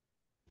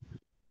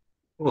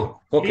 Oh,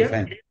 okay, Clear?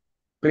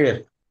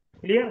 Fine.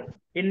 Clear?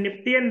 In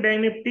Nifty and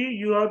Banknifty,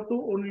 you have to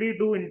only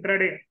do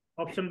intraday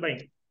option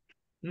buying.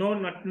 No,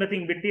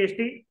 nothing.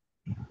 BTST,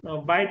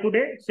 buy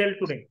today, sell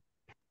today.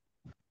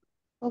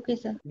 Okay,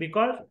 sir.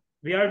 Because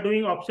we are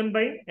doing option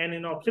buying, and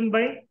in option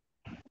buying,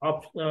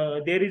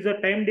 there is a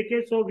time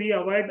decay, so we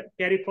avoid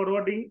carry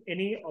forwarding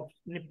any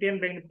Nifty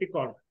and Bank Nifty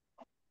call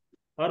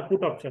or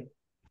put option.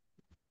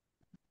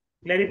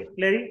 Clear?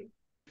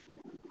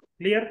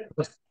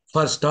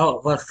 For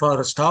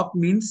stop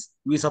means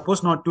we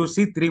supposed not to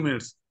see 3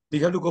 minutes. We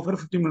have to go for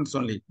 15 minutes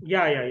only.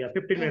 Yeah.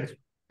 15 minutes.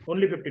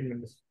 Only 15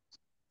 minutes.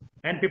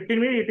 And 15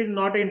 minutes, it is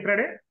not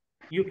intraday.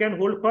 You can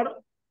hold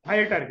for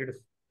higher targets.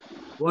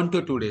 1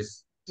 to 2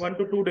 days. 1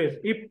 to 2 days.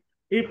 If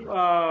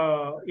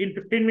in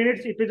 15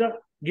 minutes it is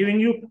giving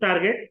you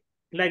target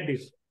like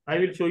this, I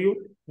will show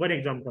you one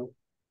example.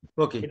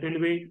 Okay. It will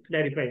be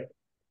clarified.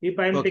 If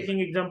I am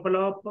taking example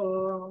of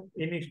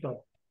any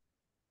stock,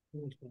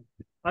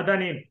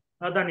 Adani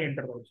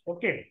Enterprise.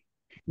 Okay.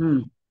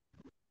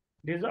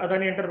 This is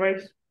Adani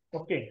Enterprise.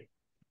 Okay.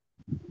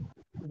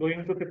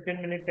 Going to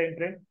 15-minute time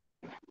frame.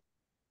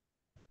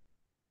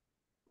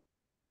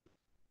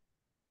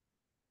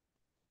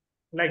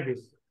 Like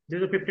this.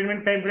 This is a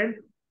 15-minute time frame.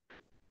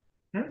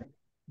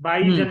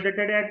 Buy is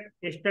generated at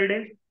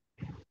yesterday.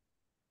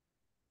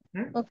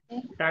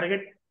 Okay.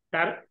 Target.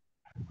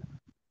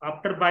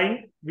 After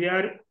buying, we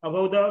are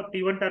above the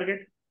T1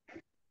 target.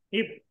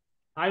 If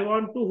I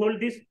want to hold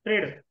this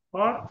trade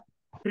for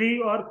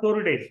 3 or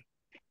 4 days.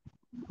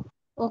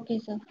 Okay,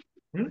 sir.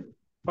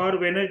 For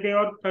Wednesday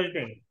or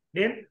Thursday,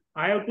 then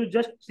I have to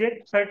just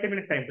set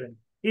 30-minute time frame.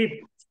 If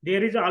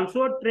there is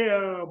also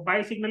a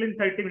buy signal in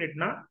 30 minutes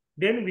now,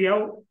 then we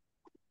have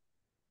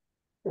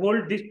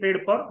hold this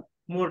trade for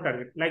more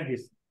target like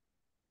this.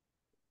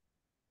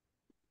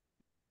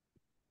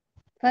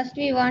 First,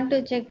 we want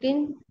to check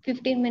in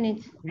 15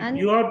 minutes. And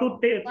you have to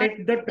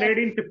take the trade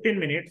in 15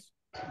 minutes.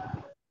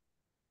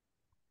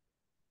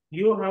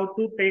 You have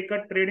to take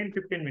a trade in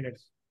 15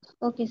 minutes.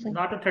 Okay, sir.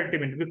 Not a 30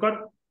 minutes. Because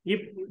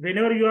if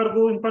whenever you are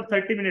going for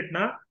 30 minutes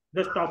now,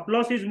 the stop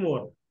loss is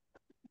more.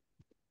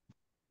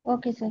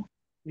 Okay, sir.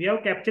 We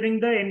are capturing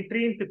the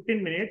entry in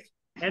 15 minutes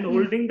and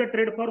holding the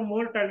trade for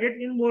more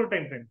target in more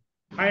time frame,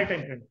 higher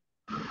time frame.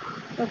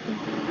 Okay.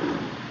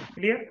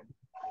 Clear?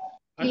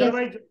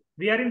 Otherwise,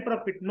 we are in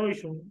profit, no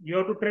issue. You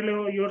have to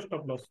trail your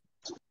stop loss.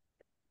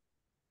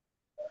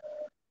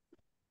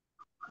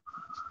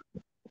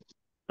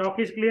 Stock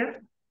is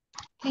clear?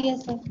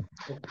 Yes, sir.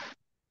 Okay.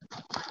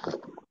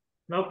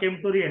 Now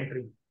came to the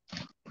entry.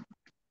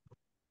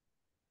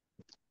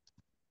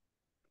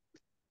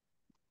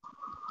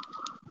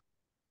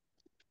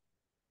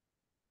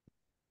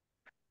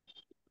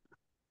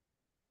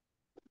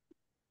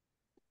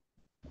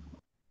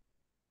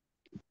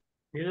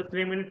 This is a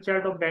 3-minute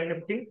chart of Bank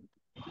Nifty.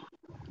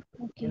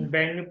 Okay. In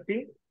Bank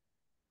Nifty,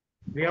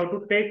 we have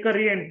to take a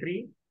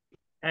re-entry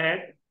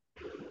at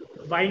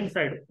buying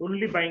side,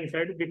 only buying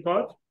side,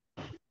 because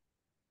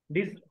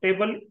this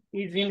table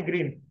is in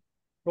green.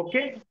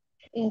 Okay?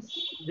 Yes.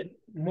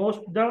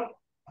 Mostly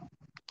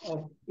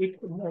it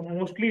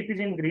is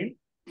in green.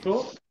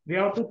 So we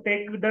have to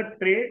take the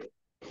trade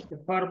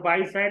for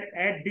buy side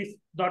at this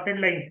dotted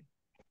line.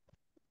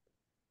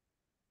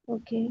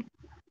 Okay.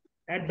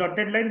 At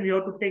dotted line, we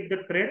have to take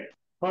the trade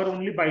for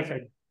only buy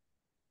side.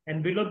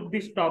 And below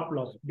the stop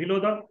loss, below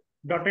the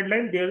dotted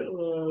line, there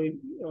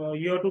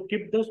you have to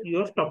keep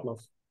your stop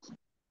loss.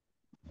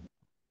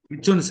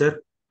 Which one,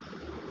 sir?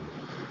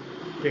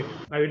 Wait,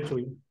 I will show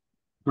you.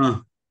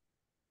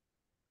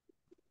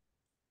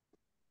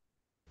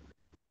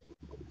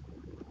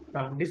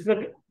 This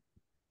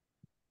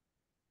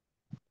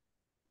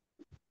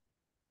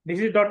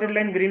is dotted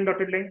line, green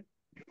dotted line.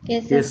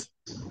 Yes, sir. Yes.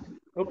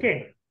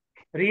 Okay.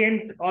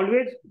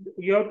 Always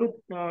you have to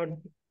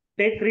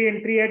take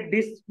re-entry at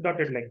this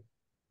dotted line.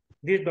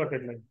 This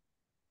dotted line.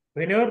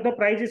 Whenever the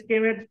prices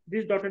came at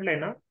this dotted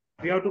line,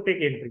 we have to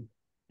take entry.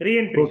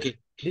 Re-entry. Okay.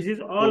 This is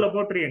all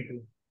about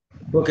re-entry.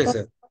 Okay,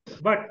 sir.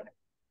 But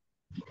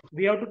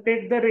we have to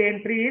take the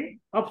re-entry in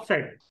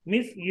upside.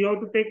 Means you have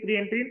to take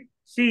re-entry in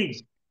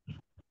C.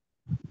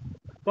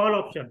 Call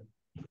option.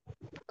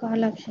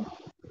 Call option.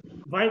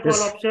 Why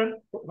call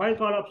option? Why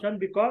call option?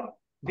 Because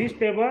this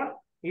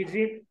table is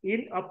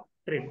in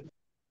uptrend.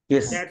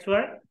 Yes. That's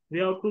why we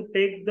have to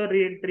take the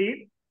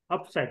re-entry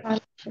upside. Call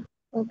option.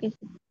 Okay,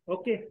 sir.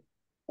 Okay.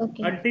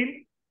 Okay.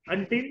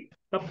 Until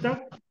tab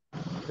tak,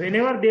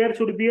 whenever there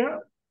should be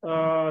a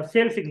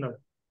sell signal.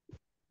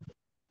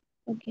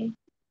 Okay.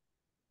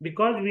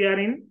 Because we are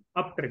in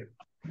uptrend.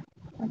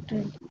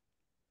 Uptrend.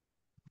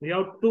 We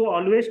have to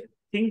always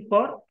think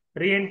for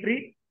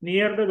re-entry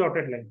near the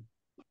dotted line.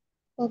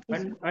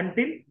 Okay.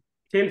 Until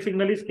sell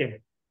signal is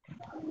came.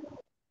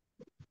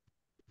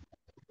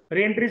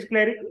 Re-entry is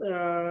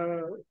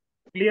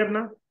clear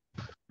now?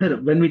 Sir,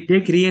 when we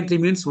take re-entry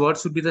means what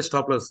should be the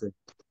stop loss, sir?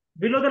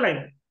 Below the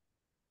line.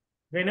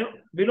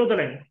 Below the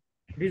line.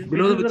 This is the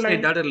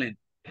line. Dotted line.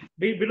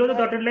 Below the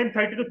dotted line,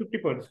 30 to 50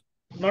 points.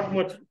 Not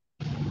much.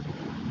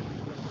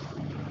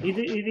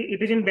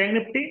 It is in Bank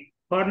Nifty.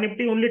 For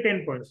Nifty, only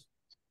 10 points.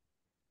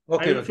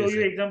 Okay, I will show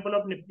you example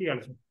of Nifty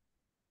also.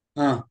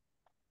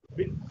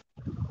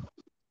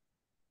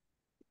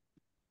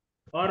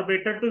 Or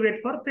better to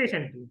wait for fresh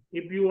entry.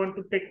 If you want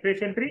to take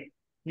fresh entry,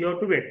 you have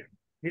to wait.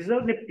 This is a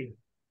Nifty.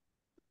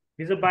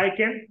 This is a buy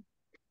can.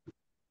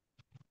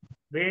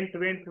 went.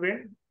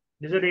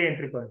 This is a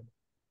re-entry point.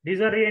 This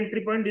is a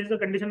re-entry point. This is the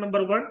condition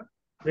number 1.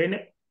 When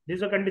this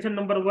is a condition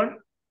number 1,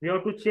 we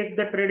have to check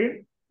the trade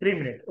in 3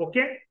 minutes.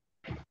 Okay.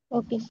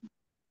 Okay, sir.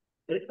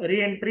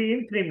 Re-entry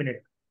in 3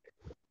 minutes.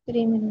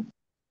 3 minutes.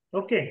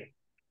 Okay.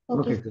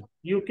 Okay. Okay, sir.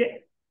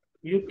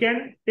 You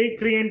can take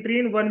re-entry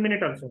in 1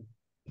 minute also.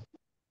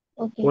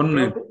 Okay. 1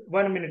 minute.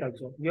 1 minute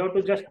also. You have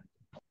to just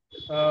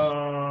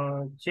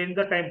change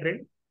the time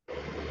frame.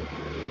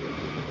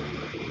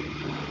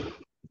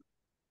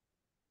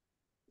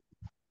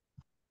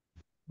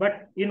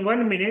 But in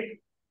 1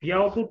 minute, you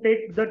have to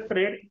take the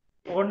trade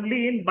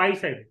only in buy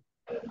side.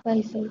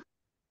 Buy side.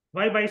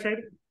 Why buy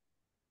side?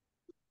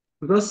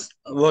 Because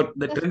what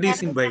the trend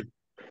is in buy.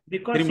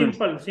 Because 3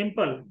 minutes.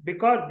 simple.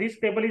 Because this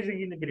table is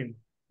in green,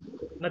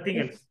 nothing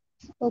else.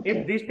 Okay.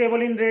 If this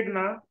table in red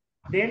now,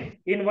 then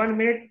in 1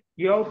 minute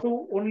you have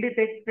to only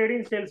take trade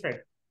in sell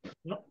side.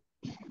 No,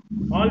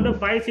 all the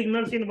buy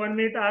signals in 1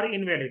 minute are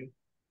invalid.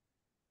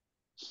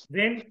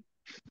 When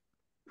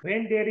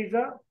there is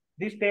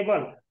this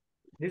table,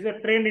 this is a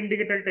trend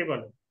indicator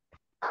table.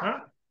 Huh?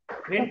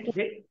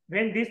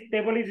 When this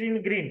table is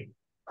in green,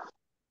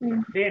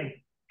 then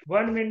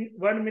 1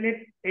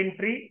 minute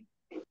entry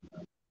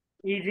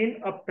is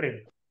in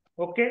uptrend.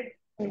 Okay.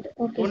 Okay.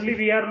 Only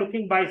we are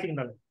looking buy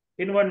signal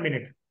in 1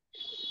 minute.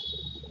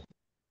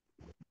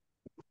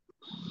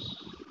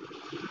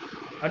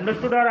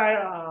 Understood, or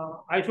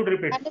I should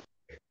repeat?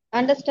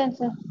 Understand,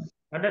 sir.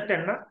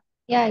 Understand, na?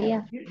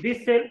 Yeah.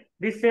 This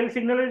sell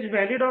signal is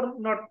valid or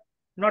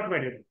not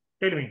valid?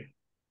 Tell me.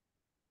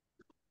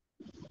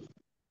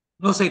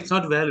 No, sir, it's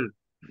not valid.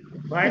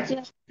 Why?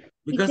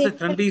 Because the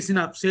trend is in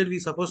upside, we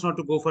supposed not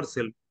to go for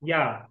sell.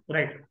 Yeah,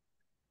 right.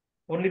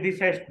 Only this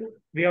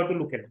we have to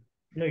look at.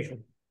 No issue.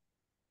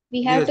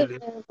 We have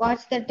to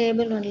watch the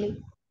table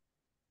only.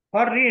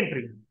 For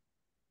re-entry.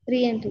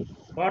 Re-entry.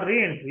 For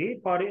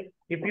re-entry,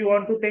 if you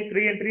want to take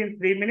re-entry in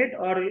 3 minutes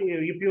or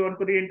if you want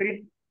to re-entry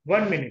in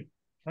 1 minute,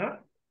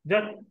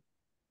 just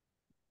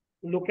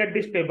look at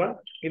this table.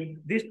 If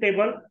this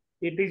table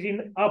it is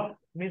in up,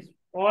 means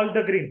all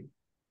the green.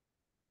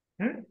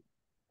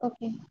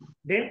 Okay.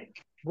 Then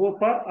go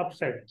for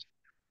upside.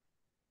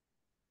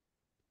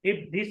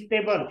 If this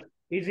table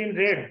is in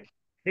red,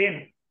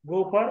 then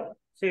go for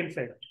sell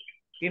side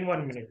in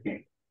 1 minute.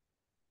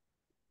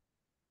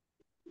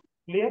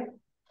 Clear?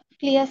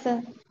 Clear,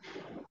 sir.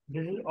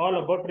 This is all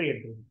about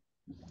re-entry.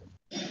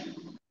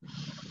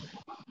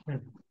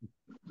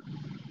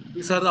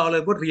 These are all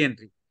about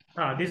re-entry.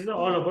 This is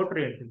all about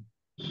re-entry.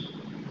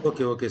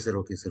 Okay, sir.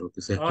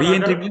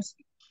 Re-entry means?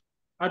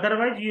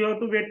 Otherwise, you have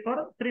to wait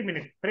for 3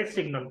 minutes. Press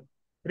signal.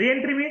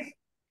 Re-entry means,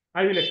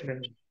 I will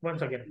explain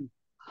once again.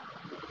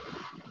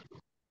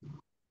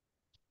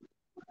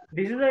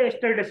 This is a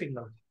yesterday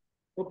signal.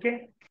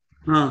 Okay.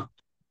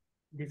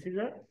 This is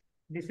a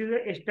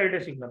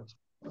yesterday signal.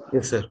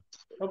 Yes, sir.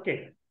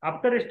 Okay.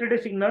 After yesterday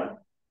signal,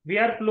 we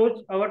are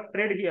close our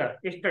trade here.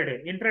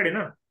 Yesterday, intraday,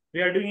 na?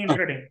 We are doing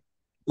intraday.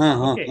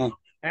 Okay.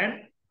 And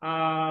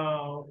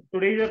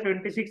today is the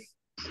 26th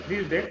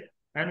this date,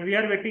 and we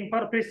are waiting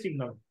for press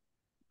signal.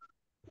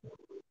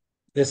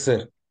 Yes,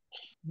 sir.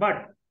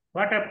 But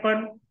what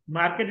happened?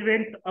 Market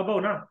went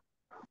above, na?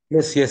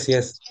 Yes.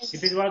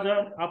 It was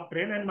a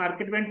uptrend and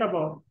market went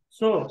above.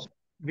 So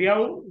we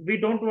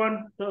don't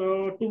want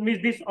to miss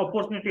this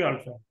opportunity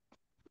also.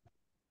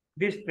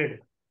 This trade.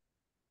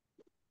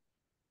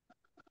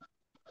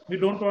 We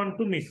don't want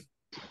to miss.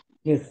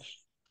 Yes.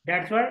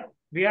 That's why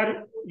we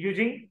are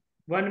using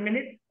 1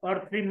 minute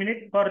or 3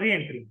 minutes for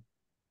re-entry.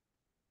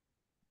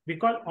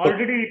 Because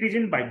already it is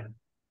in buying.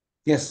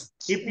 Yes.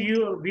 If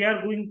we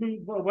are going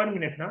to 1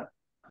 minute now,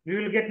 we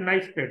will get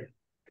nice trade.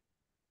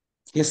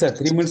 Yes, sir.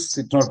 3 minutes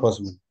it's not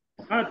possible.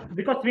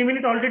 Because 3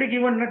 minutes already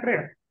given a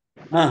trade.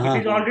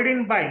 It is already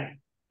in buying.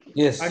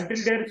 Yes. Until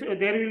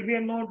there will be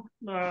a no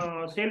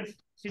sales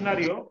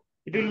scenario,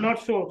 it will not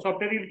show.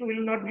 Software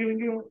will not giving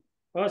you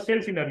a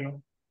sales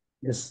scenario.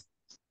 Yes.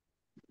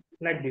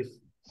 Like this.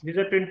 These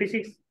are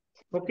 26.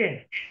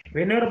 Okay.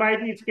 Whenever buy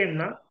each came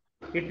now,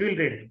 it will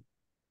read.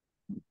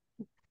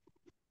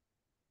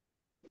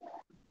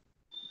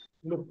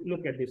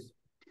 Look at this.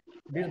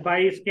 This buy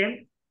is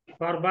came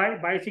for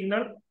buy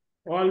signal.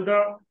 All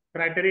the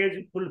criteria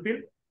is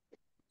fulfilled.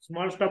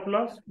 Small stop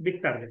loss,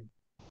 big target.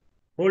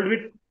 Hold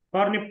with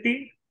for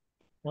Nifty.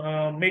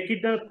 Make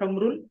it the thumb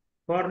rule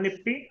for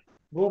Nifty.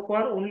 Go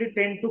for only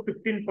 10 to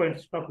 15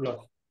 points stop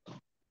loss.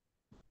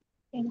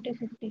 10 to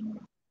 15.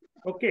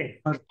 Okay.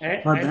 For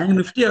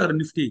Banknifty or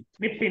Nifty?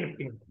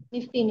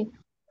 Nifty.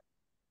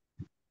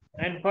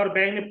 And for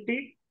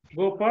Banknifty,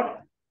 go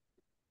for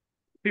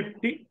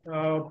 50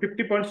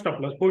 points stop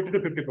loss. 40 to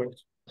 50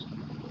 points.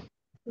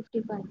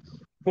 50 points.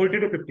 40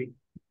 to 50.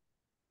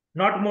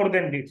 Not more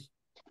than this.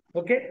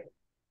 Okay.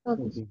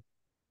 Okay.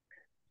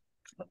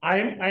 I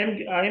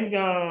am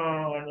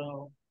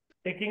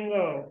taking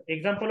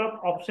example of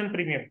option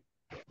premium.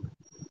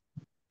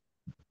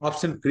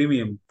 Option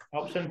premium.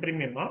 Option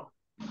premium.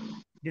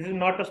 This is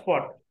not a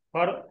spot.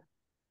 For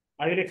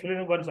I will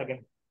explain once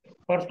again.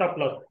 For stop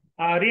loss.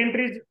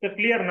 Re-entry is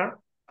clear now.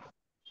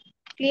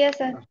 Clear,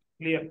 sir.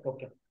 Clear.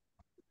 Okay.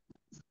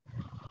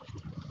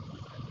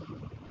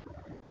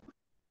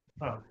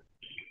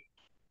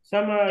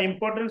 Some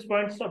important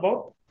points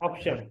about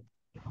option.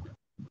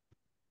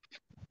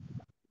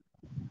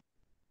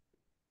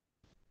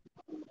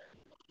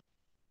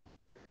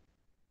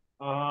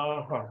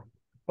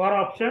 For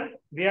option,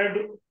 we are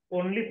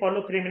only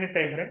follow 3-minute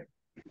time frame.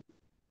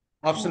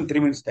 Option 3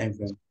 minutes time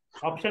frame.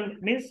 Option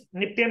means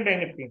Nifty and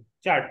Bank Nifty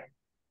chart.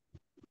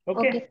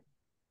 Okay.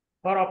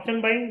 For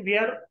option buying, we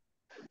are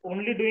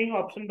only doing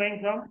option buying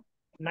from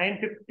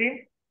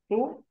 9:15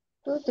 to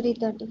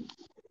 3:30.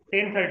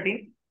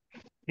 10:30.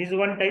 This is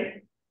one type,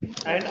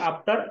 and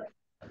after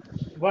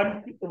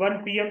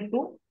 1 p.m. to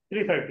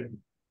 3:30.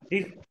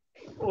 These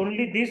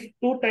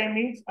two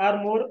timings are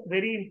more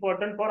very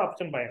important for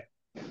option buyer,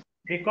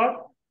 because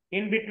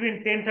in between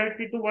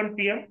 10:30 to 1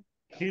 p.m.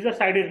 this is a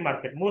sideways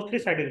market, mostly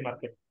sideways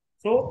market.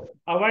 So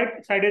avoid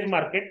sideways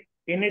market.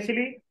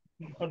 Initially,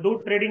 do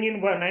trading in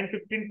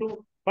 9:15 to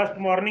first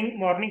morning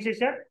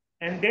session,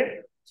 and then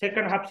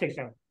second half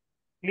session.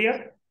 Clear?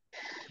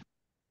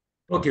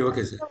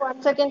 Okay, sir.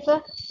 1 second, sir.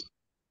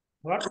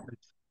 What?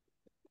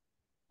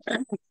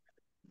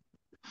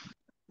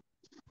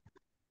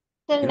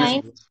 Sir,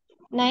 Yes,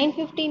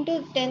 9:15 to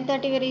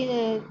 10:30 வரை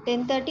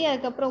 10:30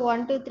 அதுக்கப்புறம்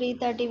 1 to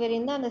 3:30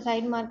 வரையும் தான் அந்த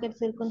side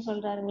markets இருக்குன்னு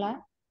சொல்றாருங்களா?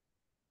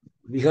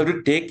 we have to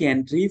take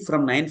entry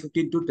from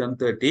 9:15 to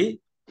 10:30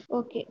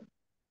 Okay.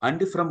 and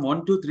from 1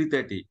 to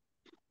 3:30.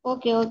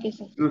 Okay,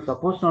 sir. You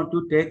supposed not to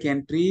take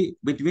entry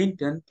between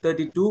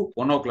 10:30 to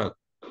 1 o'clock.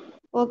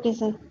 Okay,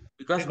 sir.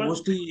 Because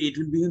mostly it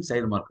will be in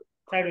side market.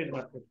 Sideways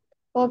market.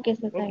 Okay,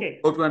 sir. Okay.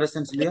 Hope you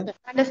understand, Celia?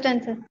 Understand,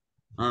 sir.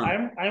 I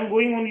am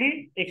going only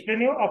explain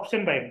your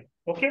option buying.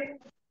 Okay.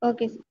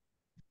 Okay, sir.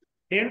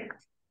 Then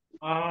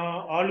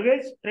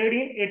always trade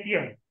in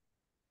ATM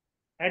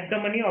at the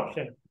money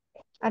option.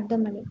 At the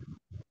money.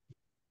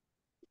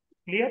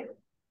 Clear?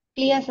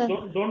 Clear, sir.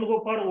 Don't go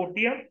for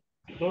OTM.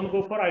 Don't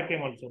go for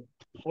ITM also.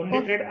 Only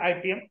trade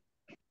ITM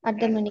at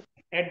the money.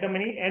 At the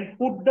money, and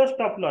put the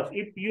stop loss.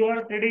 If you are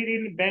trading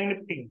in Bank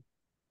Nifty.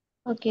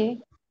 Okay.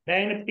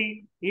 Bank Nifty,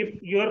 if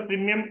your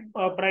premium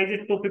price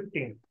is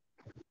 215.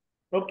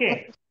 Okay.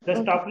 The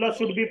stop loss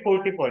should be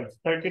 40 points,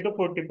 30 to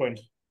 40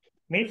 points.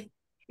 Means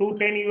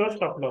 210 your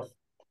stop loss,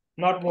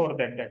 not more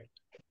than that.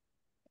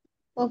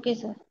 Okay,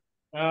 sir.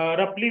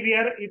 Roughly we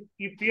are,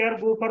 if we are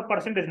go for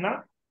percentage now,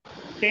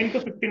 10 to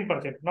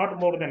 15%, not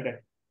more than that.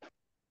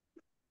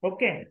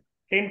 Okay.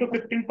 10 to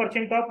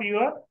 15% of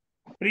your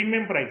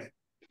premium price.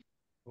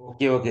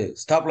 Okay.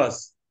 Stop loss.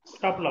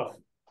 Stop loss.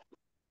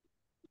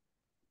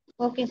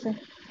 Okay, sir.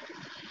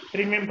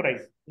 Premium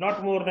price, not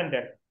more than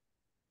that.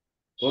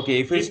 Okay,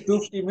 if it's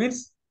 250 minutes,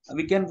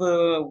 we can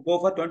go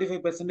for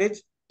 25%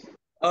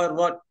 or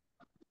what?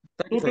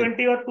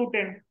 220 or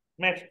 210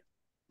 max.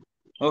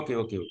 Okay.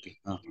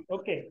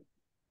 Okay.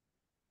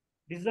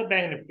 This is a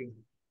Bank Nifty.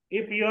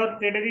 If you are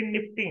traded in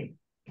Nifty,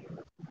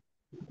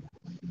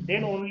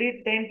 then only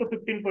 10 to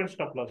 15 points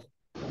stop loss,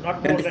 not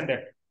more than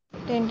that.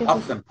 10 to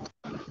option.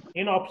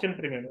 In option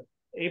premium.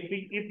 If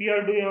you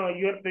are doing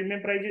your premium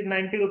price is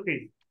 90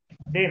 rupees,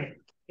 then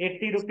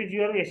 80 rupees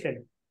your SL,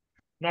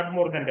 not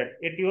more than that.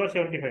 80 or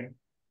 75.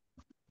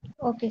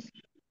 Okay, sir.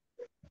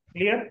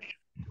 Clear?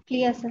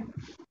 Clear, sir.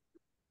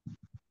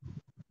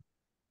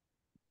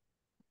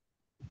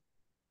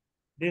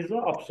 This is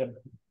the option.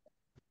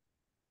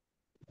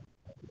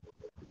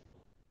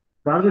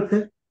 Target,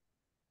 sir?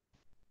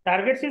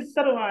 Targets is,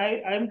 sir, I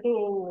am to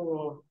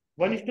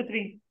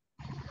 1:3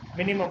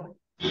 minimum.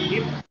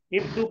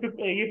 If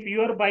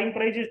your buying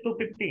price is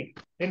 250,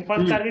 then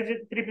first target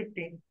is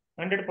 350,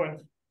 100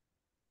 points.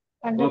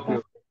 100 Okay.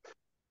 points.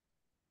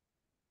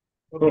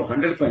 Okay.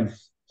 100 points.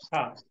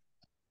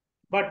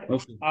 But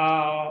Okay.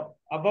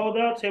 above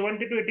the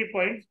 70 to 80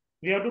 points,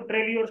 we have to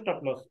trail your stop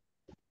loss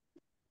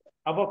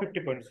above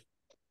 50 points.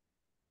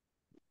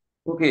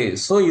 Okay,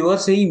 so you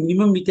are saying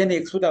minimum we can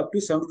expect up to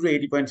 70 to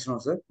 80 points now,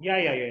 sir? Yeah.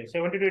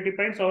 70 to 80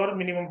 points our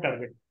minimum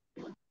target.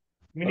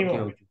 Minimum.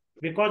 Okay.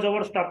 Because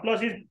our stop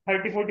loss is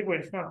 30, 40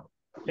 points now.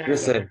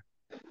 Yes, sir.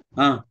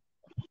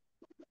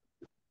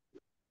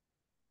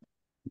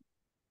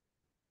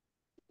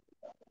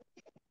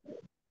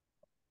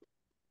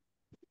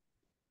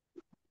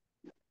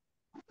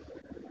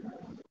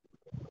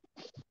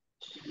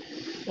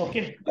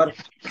 Okay.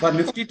 For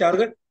Nifty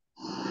target?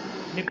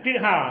 Nifty,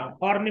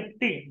 for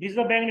Nifty, this is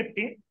a Bank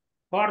Nifty.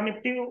 For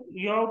Nifty,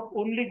 you have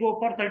only go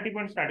for 30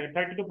 points target,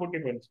 30 to 40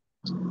 points,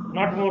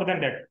 not more than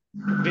that.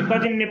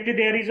 Because in Nifty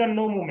there is a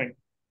no movement.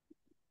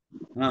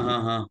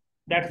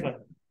 That's why.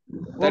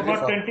 Go for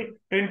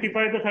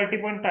 25 to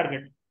 30 point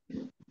target.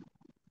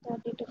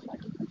 30 to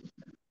 40.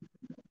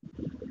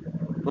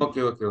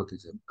 Okay,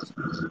 sir.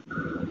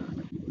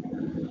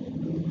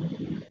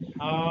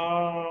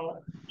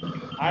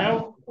 I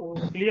have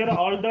clear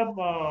all the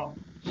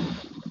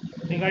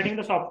regarding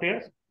the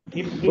softwares.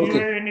 If you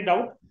have any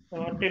doubt,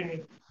 tell me.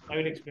 I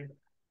will explain.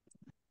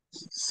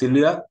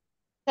 Celia?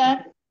 Sir,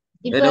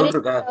 doubt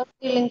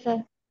இல்லைங்க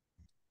sir.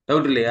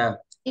 Doubt இல்லையா?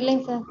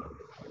 இல்லைங்க sir.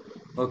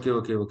 Okay.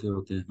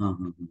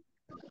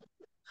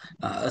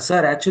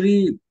 Sir,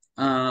 actually,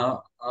 uh,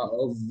 uh,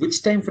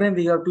 which time frame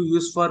we have to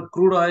use for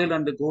crude oil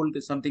and the gold,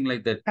 something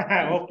like that.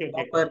 Okay, okay,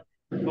 Copper,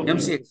 okay, okay,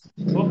 MCX.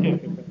 okay,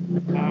 okay,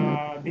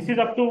 okay. This is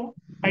up to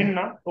fine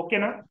now. Okay,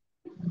 na?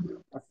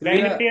 Bank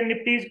Clear. Nifty and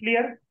Nifty is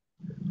clear.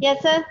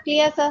 Yes, sir.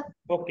 Clear, sir.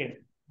 Okay.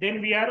 Then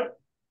we are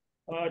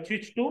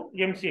switch to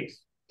MCX.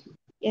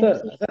 Sir,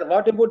 MC. sir,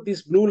 what about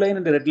this blue line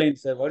and the red line,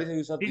 sir? What is the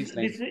use of This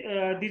these this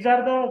lines? these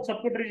are the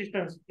support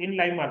resistance in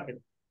live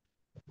market.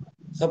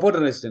 Support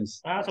and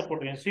resistance.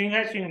 Support resistance. Swing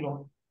high, swing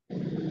low,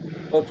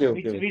 Okay,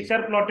 okay, which okay.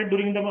 are plotted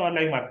during the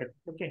live market.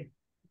 Okay.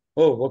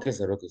 Oh, okay,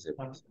 sir. Okay, sir.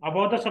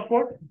 Above the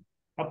support,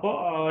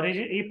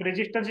 if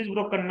resistance is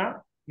broken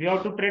now, we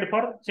have to trade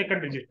for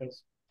second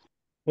resistance.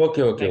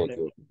 Okay, okay, Like okay,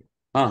 that. okay.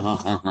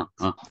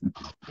 Uh.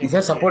 These are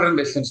Yes, support yes. and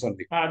resistance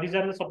only. These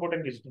are the support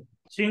and resistance.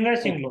 Swing high,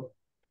 swing Okay. low.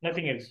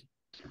 Nothing else.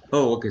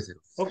 Oh, okay, sir.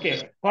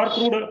 Okay. For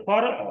crude,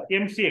 for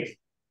MCX,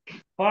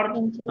 for Uh,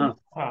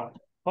 MC.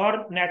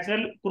 for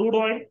natural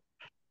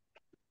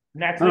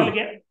uh,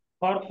 gas,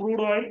 for crude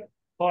oil,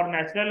 for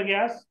natural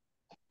gas,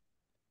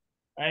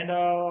 and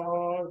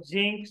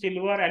zinc,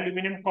 silver,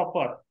 aluminum,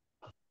 copper.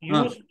 uh.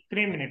 Use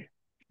 3 minute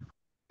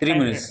time frame. 3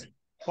 minutes.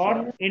 For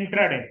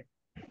intraday,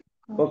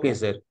 Okay,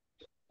 sir.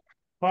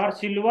 for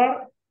silver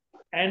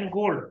and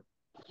gold,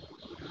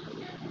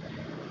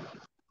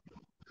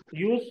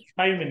 use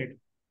 5 minutes.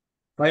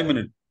 5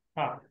 minutes.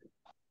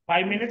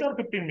 5 minutes or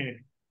 15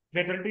 minutes.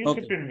 Better to use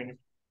Okay. 15 minutes.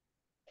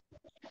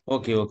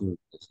 Okay, okay.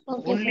 Okay,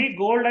 sir. Only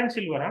gold and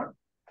silver.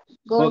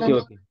 Okay, Golden.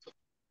 okay.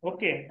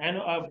 Okay. And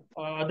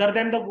other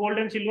than the gold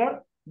and silver,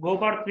 go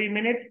for 3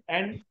 minutes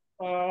and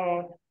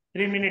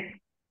 3 minute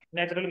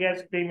natural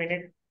gas, 3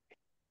 minutes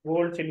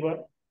gold, silver.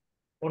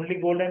 Only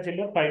gold and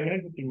silver, 5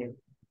 minutes, 15 minutes.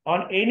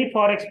 On any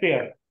forex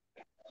pair,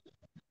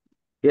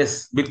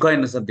 Yes,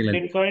 Bitcoin or something like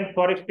that. Bitcoin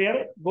forex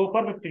pair, go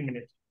for 15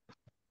 minutes.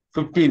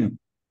 15.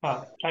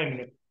 5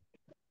 minutes.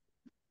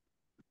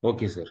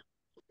 Okay, sir.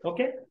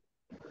 Okay.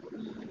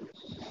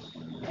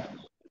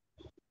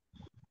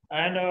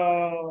 And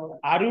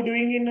are you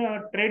doing in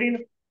trading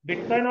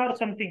Bitcoin or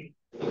something?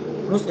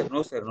 No, sir.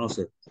 No, sir. No,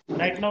 sir.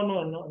 Right now,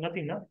 no,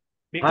 nothing, no.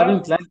 Having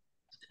Because plan,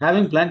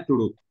 having plan to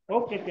do.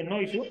 okay, no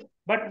issue.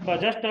 But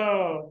just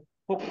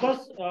focus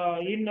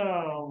in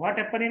what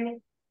happened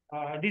in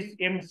this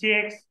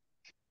MCX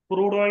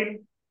crude oil,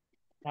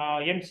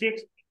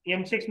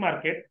 MCX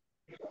market,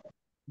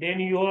 then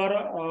your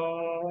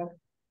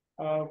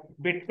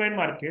Bitcoin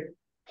market,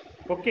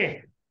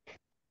 okay,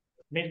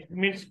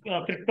 means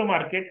crypto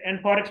market and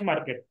forex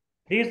market.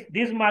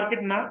 These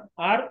market now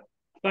are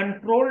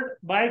controlled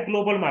by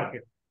global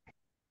market.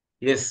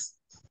 Yes.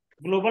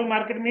 Global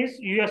market means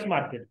US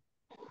market.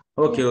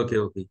 Okay, okay,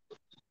 okay.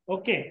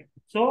 Okay.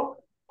 So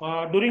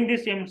during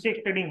this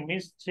MCX trading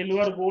means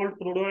silver, gold,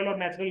 crude oil or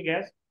natural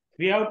gas,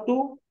 we have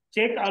to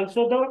check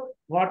also the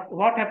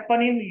what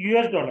happen in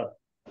US dollar.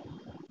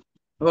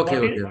 Okay,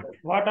 okay.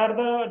 What are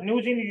the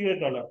news in US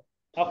dollar?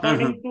 Uh-huh.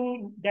 According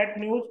to that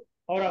news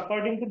or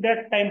according to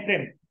that time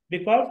frame,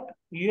 because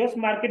US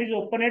market is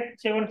open at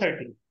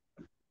 7:30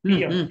 Mm,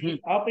 p.m. mm, mm,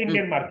 of mm,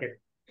 Indian market.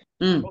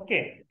 mm.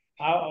 Okay.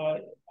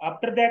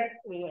 After that,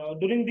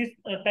 during this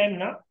time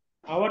now,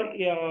 our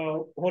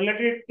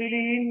volatility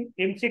in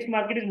M6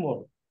 market is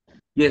more.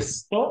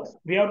 Yes. So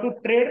we have to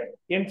trade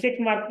M6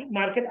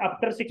 market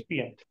after 6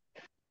 p.m.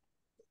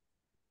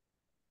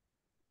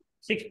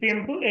 6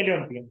 p.m. to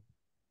 11 p.m.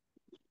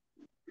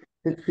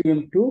 6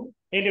 p.m. to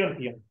 11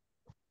 p.m.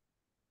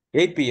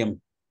 8 p.m.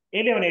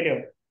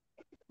 11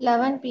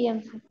 11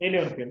 p.m., sir.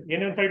 11 p.m.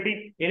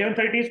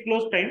 11:30 is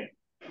close time.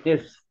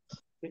 Yes.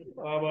 2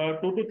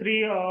 to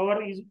 3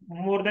 hour is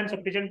more than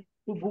sufficient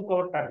to book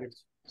our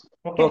targets.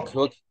 Okay. Okay,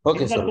 okay, okay,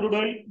 This is the sir. crude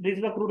oil. This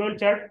is the crude oil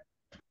chart.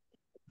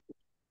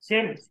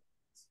 Same.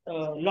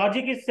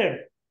 Logic is same.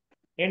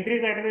 Entry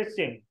criteria is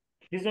same.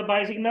 This is a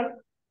buy signal.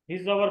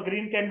 This is our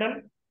green candle.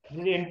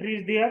 This entry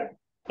is there.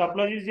 Stop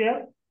loss is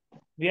there.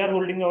 We are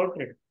holding our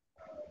trade.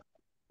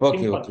 Okay,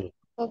 Simple. okay.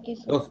 Okay,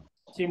 sir. Okay.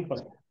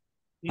 Simple.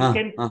 Uh,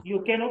 uh.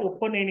 You can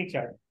open any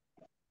chart.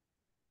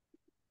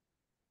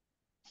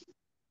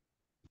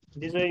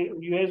 This is a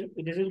US.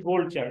 This is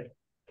gold chart.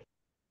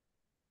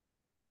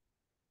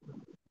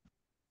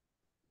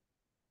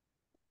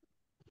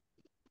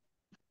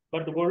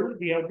 But gold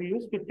we have to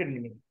use 15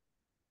 minutes.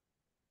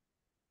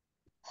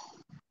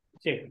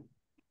 Check.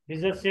 This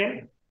is the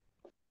same.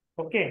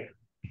 Okay.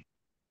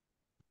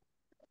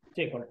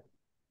 Check out.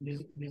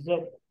 This is a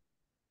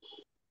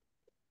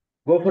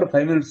Go for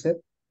 5 minutes, sir.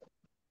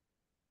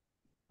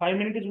 5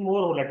 minutes is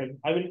more volatile.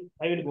 I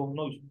will go.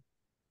 No issue.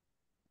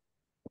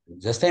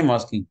 Just I'm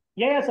asking.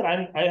 Yeah, sir.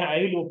 I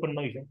will open.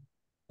 No issue.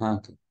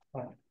 Okay.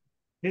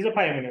 This is a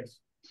 5 minutes.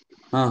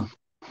 Uh,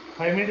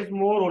 5 minutes is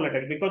more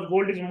volatile because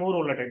gold is more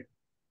volatile.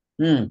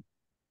 mm.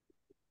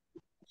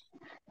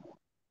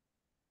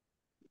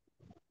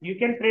 You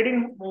can trade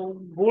in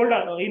gold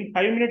in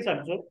 5 minutes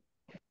also,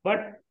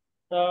 but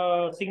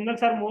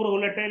signals are more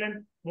volatile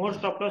and more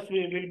stop loss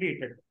will be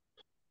hit.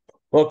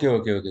 Okay,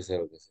 okay, okay, sir.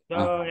 Okay, sir.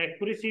 Uh-huh. The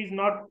accuracy is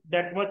not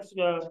that much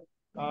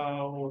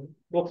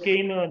okay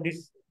in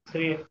this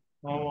three.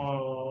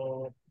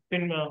 uh,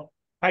 in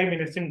 5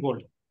 minutes in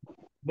gold.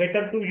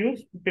 Better to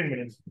use 15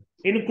 minutes.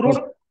 In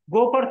crude,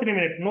 go for 3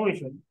 minutes, no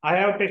issue. I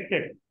have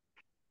tested.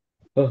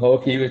 Oh,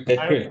 okay, you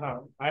tested.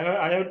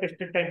 I have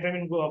tested time frame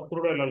in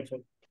crude oil also.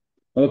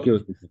 Okay,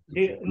 okay, sir.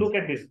 Look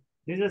at this.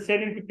 This is a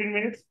sale in 15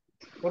 minutes.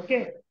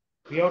 Okay.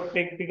 We have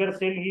take bigger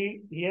sale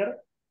here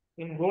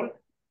in gold.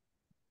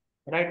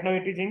 Right now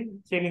it is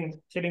in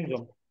selling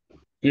zone.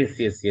 Yes,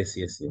 yes, yes,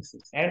 yes, yes,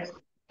 yes. And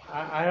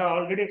I have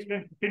already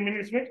explained 15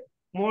 minutes with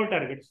more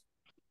targets.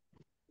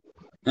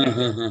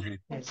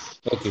 Yes.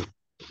 Okay.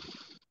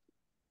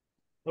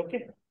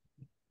 Okay.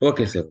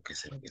 Okay, sir. Okay,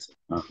 sir. Okay, sir.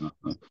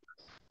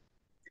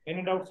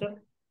 Any doubt, sir?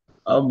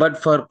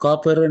 But for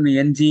copper and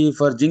Ng,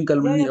 for zinc,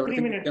 aluminum, Yeah, 3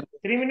 everything we minutes. can.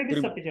 3 minutes is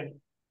 3 minutes.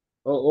 sufficient.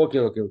 Oh, okay,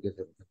 okay, okay,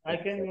 sir. I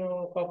Okay, sir.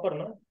 can copper,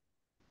 no?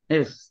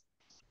 Yes.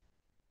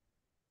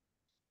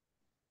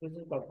 This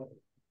is copper.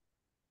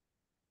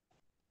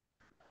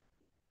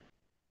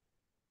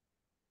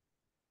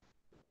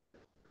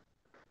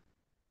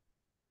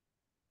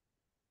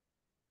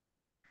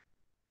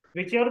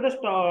 Whichever the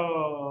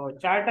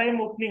chart I am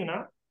opening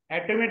now,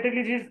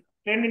 automatically this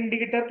trend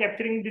indicator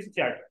capturing this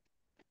chart.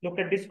 Look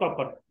at this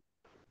copper.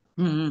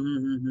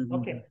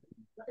 Okay.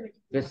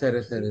 Yes, sir.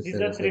 Yes, sir. Yes, This is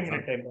sir. a Yes, sir. 3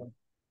 minute time bomb.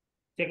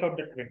 Check out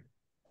the trend.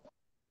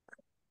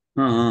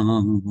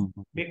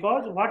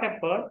 Because what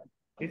happened,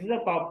 this is a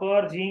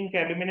copper, zinc,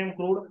 aluminum,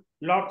 crude.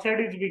 Lot size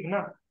is big,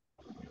 na?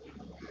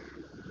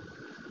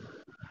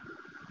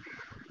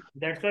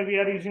 That's why we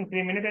are using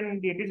 3 minutes,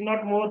 and it is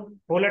not more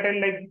volatile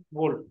like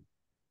gold.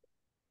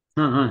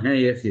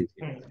 Yes, yes,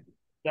 yes.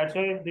 That's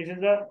why this is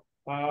the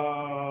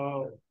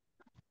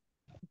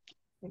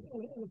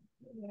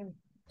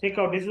check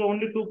out. This is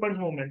only 2 points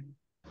movement.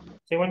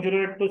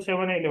 708 to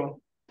 711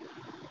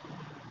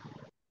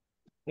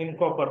 in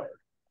copper.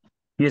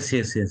 Yes,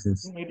 yes, yes,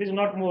 yes. It is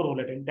not more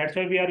volatile. That's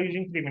why we are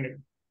using 3 minutes.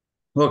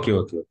 Okay,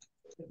 okay,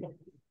 okay.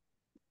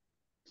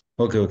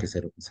 Okay, okay, sir.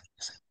 Okay, sir.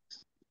 Yes, sir.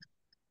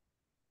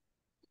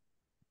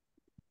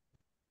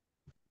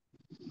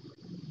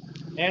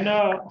 And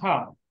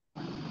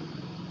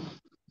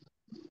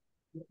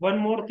one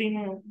more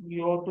thing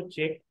you have to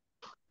check.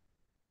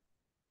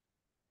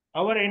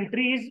 Our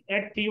entry is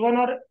at T1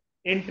 or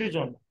entry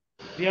zone.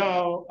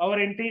 Our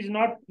entry is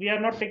not. We are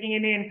not taking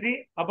any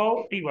entry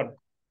above T1.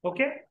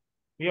 Okay.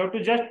 We have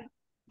to just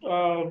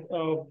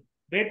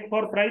wait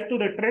for price to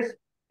retrace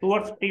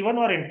towards T1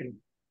 or entry.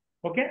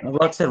 Okay.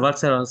 What, sir? What,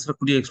 sir? Sir,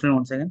 could you explain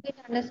once again? I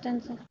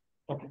understand, sir.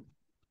 Okay.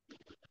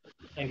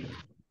 Thank you.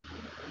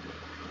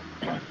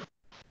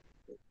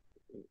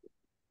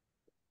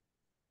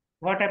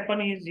 What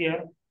happened is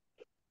here.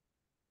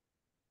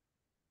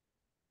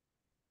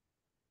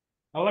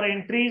 Our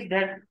entry is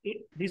that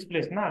this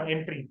place, na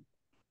entry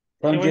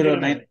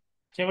 709.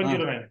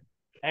 709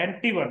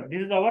 and T1.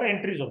 This is our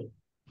entry zone.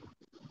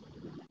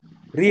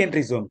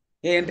 Re-entry zone.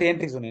 Yeah,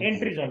 entry zone.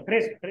 Entry zone,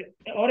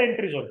 or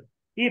entry zone.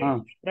 If Ah.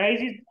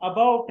 price is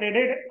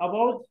traded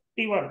above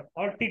T1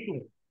 or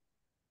T2,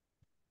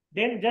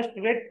 then just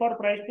wait for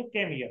price to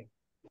come here.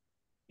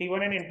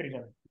 T1 and entry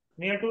zone,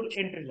 near to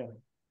entry zone.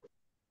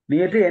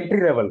 Near to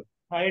entry level.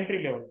 Entry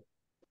level.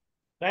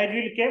 Price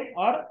will come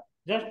or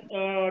just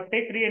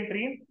take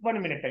re-entry in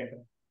 1 minute time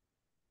frame.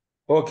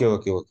 Okay,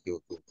 okay, okay,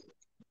 okay.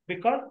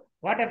 Because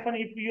what happen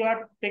if you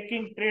are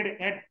taking trade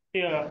at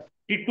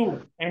T2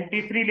 and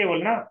T3 level,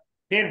 na,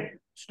 then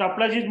stop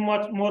loss is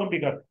much more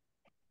bigger.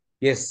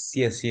 Yes,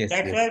 yes, yes,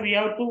 That's yes. why we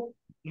have to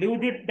leave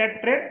that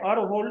trade or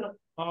hold,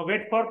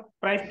 wait for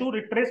price to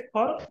retrace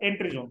for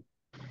entry zone.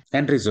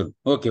 Entry zone.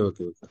 Okay,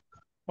 okay, okay.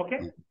 Okay.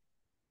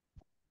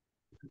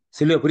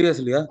 Silvia, புரியுதா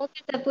Silvia?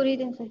 Okay, sir.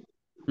 புரியுதுங்க sir.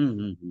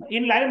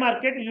 In live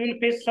market, you will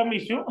face some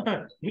issue.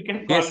 You can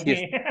call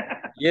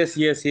Yes,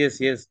 me. yes.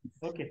 Yes.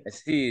 Okay.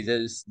 See,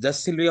 just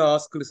Sylvia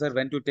asked sir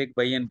when to take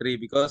buy entry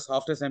because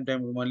after some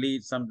time only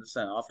it's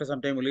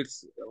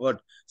what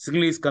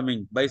signal is coming,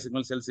 buy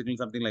signal, sell signal,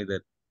 something like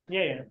that.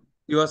 Yeah.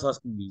 He was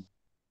asking me.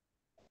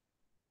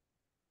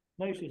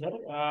 No issue, sir.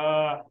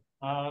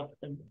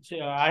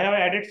 I have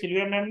added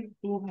Sylvia ma'am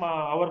to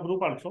our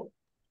group also.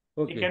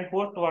 Okay. You can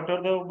post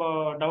whatever the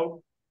doubt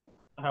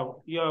have.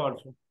 You have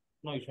also.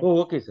 No issue. Oh,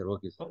 okay, sir.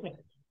 Okay, sir. Okay.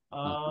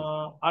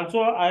 Also,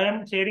 I am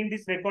sharing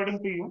this recording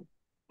to you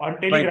on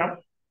Telegram.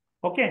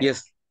 Fine. Okay.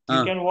 Yes.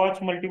 You can watch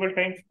multiple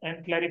times and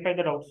clarify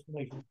the doubts. No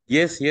issue.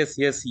 Yes.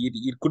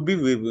 It could be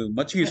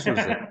much useful,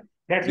 sir.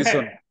 That's This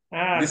right.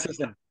 one. This is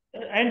one.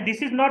 And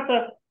this is not,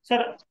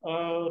 sir.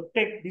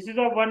 This is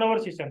a 1 hour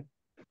session.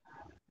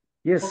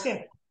 Yes. Okay.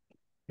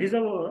 This is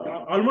a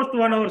almost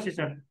 1 hour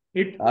session.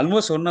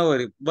 Almost 1 hour,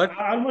 but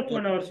almost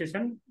 1 hour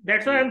session.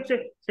 That's why I'm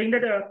saying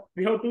that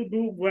we have to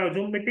do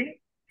Zoom meeting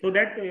so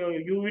that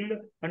you will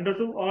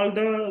understand all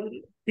the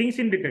things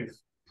in details.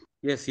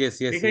 Yes.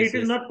 Because it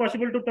is not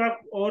possible to talk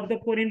over the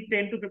phone in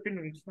 10 to 15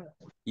 minutes.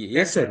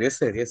 Yes, sir.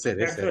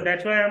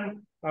 That's why I'm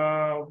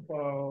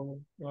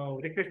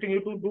requesting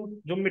you to do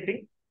Zoom meeting.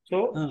 So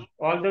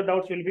all the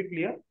doubts will be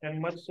clear and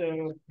much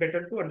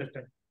better to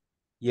understand.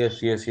 Yes.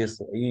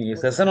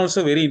 Session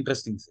also very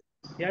interesting, sir.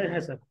 Yeah,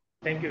 sir.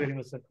 Thank you very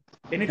much, sir.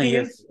 Anything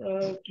Yes.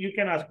 else you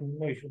can ask me,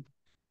 no issue.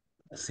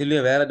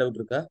 Sylvia, வேற doubt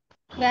இருக்கா?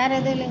 வேற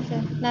எதுவும் இல்லைங்க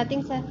sir.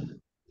 Nothing sir.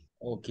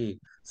 Okay.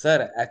 Sir,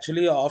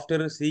 actually, after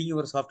seeing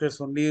your softwares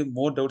only,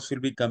 more doubts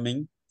will be coming.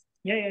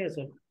 Yeah,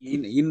 sir.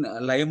 In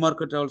live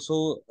market also,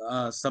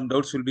 some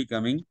doubts will be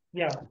coming.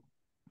 Yeah.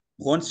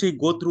 Once we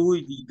go through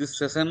this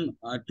session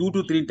 2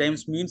 to 3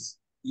 times means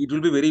it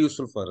will be very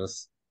useful for us.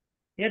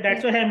 Yeah,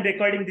 that's why I'm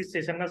recording this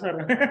session, na, sir.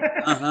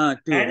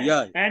 True.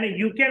 Yeah. And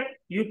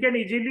you can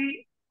easily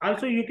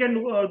also you can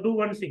do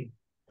one thing.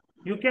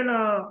 You can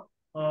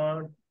uh,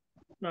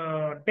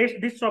 test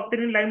this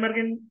software in live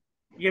market in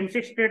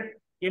M6 trade,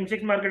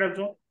 M6 market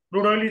also.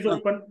 Crude oil is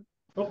open.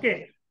 Okay.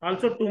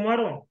 Also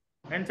tomorrow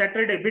and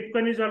Saturday,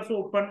 Bitcoin is also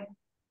open.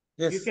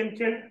 Yes. You can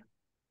check,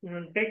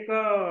 take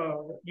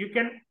you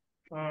can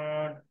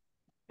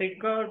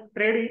take a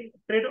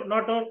trade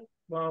not a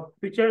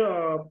picture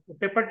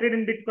paper trade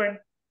in Bitcoin.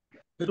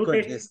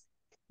 Bitcoin. Yes.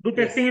 Do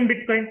testing in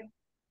Bitcoin.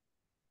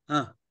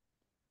 Huh.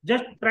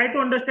 Just try to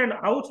understand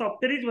how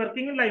software is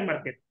working in live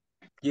market.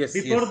 Yes.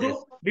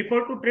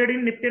 Before to trade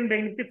in Nifty and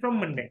Banknifty from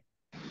Monday.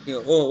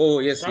 Yeah. Oh,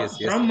 yes.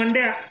 From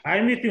Monday, I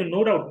am with you,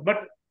 no doubt. But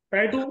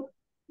try to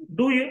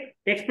do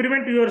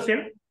experiment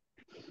yourself.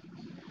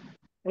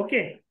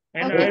 Okay.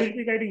 And Okay. I will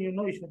be guiding you,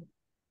 no issue.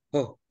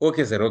 Oh,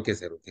 okay, sir. Okay.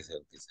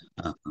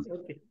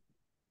 Okay.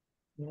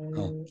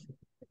 Oh.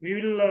 We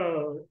will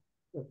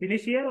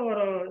finish here or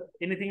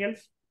anything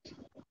else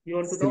you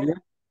want to talk? Sylvia?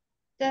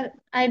 Sir,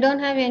 I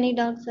don't have any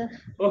doubt, sir.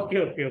 Okay.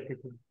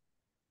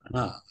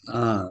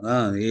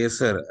 Yes,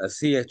 sir.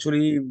 See,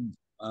 actually,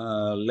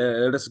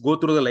 let us go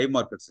through the live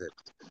market, sir.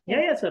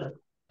 Yeah, sir.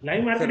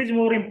 Live market Sir. is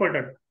more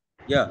important.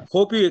 Yeah.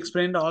 Hope you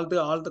explained all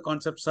the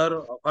concepts, sir.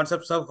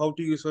 Concepts of how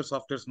to use your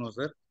softwares, no,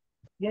 sir.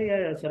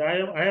 Yeah, sir.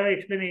 I have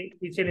explained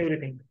each and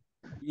everything.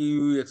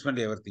 You explained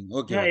everything.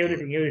 Okay. Yeah,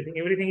 Okay.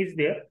 everything is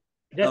there.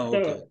 Just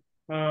Okay.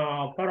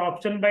 for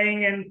option buying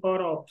and for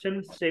option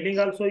selling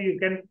also you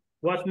can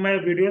watch my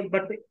videos.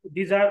 But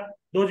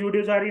those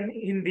videos are in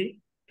Hindi.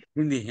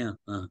 Hindi, yeah.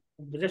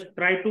 Just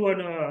try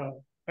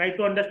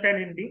to understand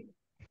Hindi.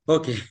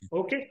 Okay.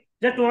 Okay,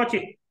 just watch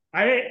it.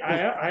 I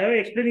have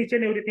explained each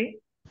and everything,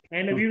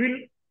 and we will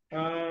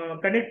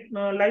connect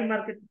live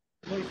market.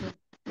 No issue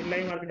in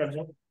live market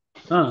also.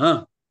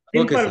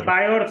 Okay, Simple sir.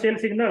 buy or sell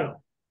signal.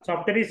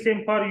 Software is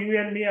same for you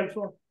and me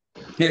also.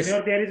 Yes.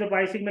 Whenever there is a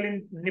buy signal in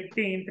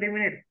Nifty in 3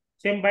 minutes,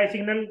 same buy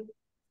signal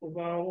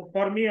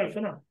for me also,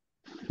 na.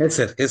 Yes,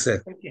 sir.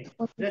 Okay.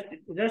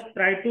 Just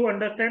try to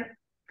understand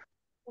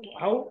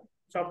how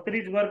software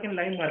is work in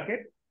live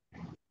market,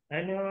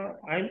 and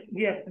I'm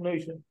here. No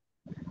issue.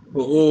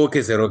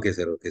 Okay, sir. Okay.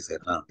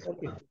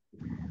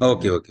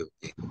 Okay. Okay.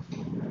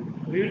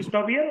 We will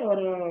stop here or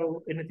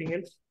anything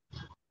else.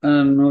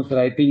 No, sir.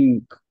 I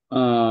think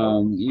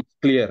it's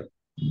clear.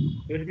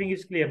 Everything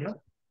is clear, na?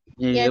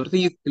 Yeah, Yes.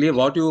 everything is clear.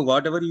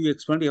 Whatever you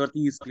explained,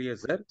 everything is clear,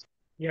 sir.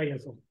 Yeah,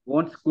 sir.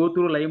 Once go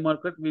through live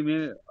market, we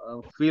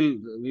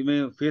may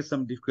face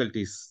some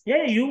difficulties.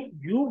 Yeah, you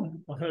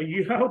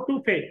have to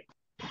pay.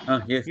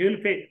 Yes. You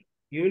will pay.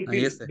 You will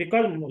feel Yes, sir.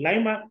 because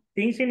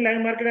things in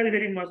live market are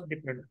very much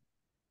different.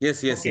 Yes,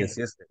 Okay.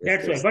 yes.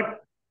 That's why. But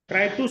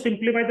try to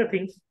simplify the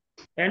things,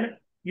 and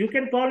you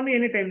can call me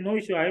anytime. No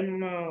issue. I'm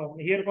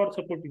here for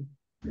supporting.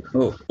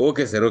 Oh,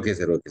 okay, sir. Okay.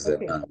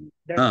 Okay.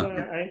 That's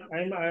why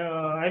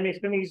I'm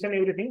explaining each and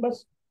everything. But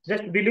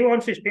just believe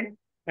on system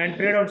and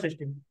trade on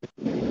system.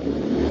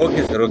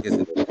 Okay, sir. Okay,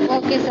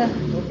 sir.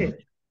 Okay.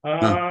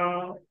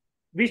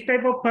 Which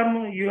type of firm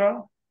you have?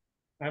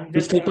 I'm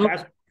Which just type of?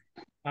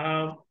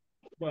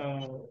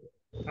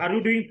 Are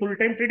you doing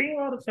full-time trading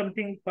or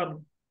something for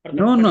some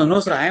No,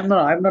 particular? sir. I'm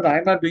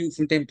not doing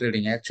full-time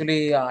trading.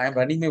 Actually, I'm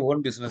running my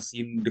own business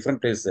in different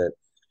places, sir.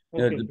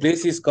 Okay. The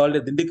place is called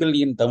Dindigul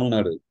in Tamil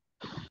Nadu.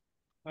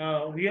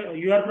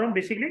 You are from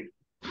basically?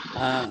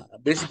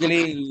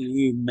 Basically,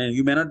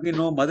 you may not be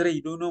know Madurai.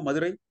 You do know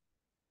Madurai?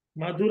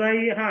 Madurai.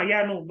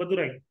 Yeah, no,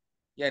 Madurai.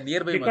 Yeah,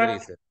 nearby Because Madurai,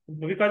 sir.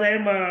 because I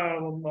am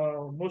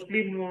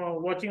mostly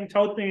watching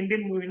South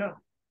Indian movie, na.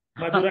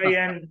 Madurai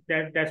and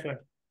that's why.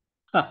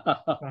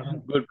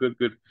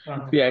 Good.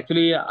 See,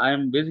 actually,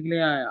 I'm basically,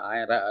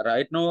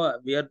 right now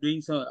we are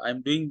doing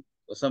I'm doing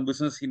some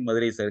business in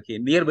Madurai, sir. Okay,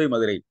 nearby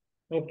Madurai.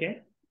 Okay.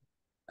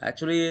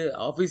 Actually,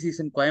 office is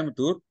in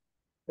Coimbatore.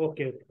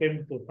 Okay.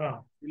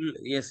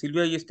 Yes,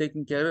 Sylvia is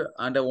taking care,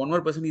 and one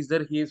more person is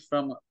there. He is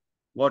from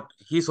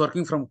he's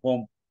working from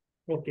home.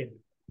 Okay.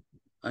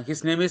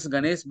 His name is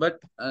Ganesh, but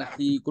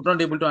he could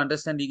not able to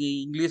understand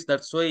English.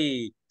 That's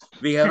why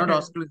we have not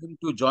asked him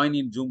to join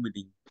in Zoom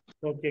meeting.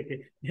 Okay.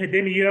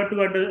 Then you have to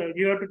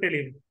tell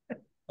him.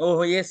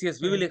 Oh, yes.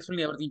 We will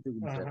explain everything to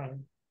him, sir.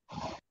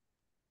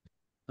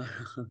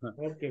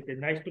 Okay.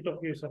 Nice to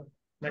talk to you, sir.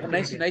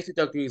 Nice to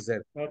talk to you,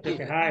 sir.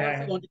 Okay. I Hi.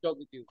 also want to talk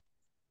with you.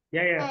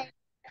 Yeah.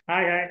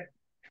 Hi.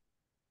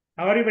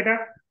 How are you, beta?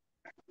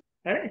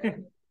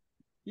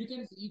 You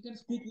can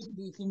speak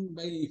with him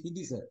by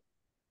Hindi, sir.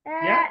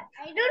 Yeah.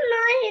 I don't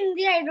know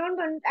Hindi.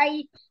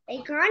 I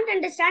can't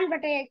understand,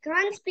 but I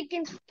can't speak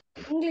in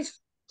English.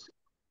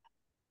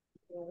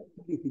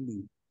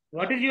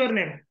 What is your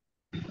name?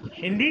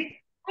 Hindi?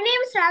 My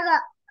name is Raga.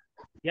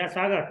 Yeah,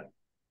 Sagar.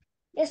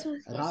 Yes,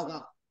 ma'am.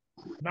 Raga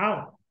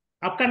Now,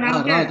 आपका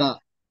नाम क्या है? रागा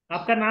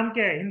आपका नाम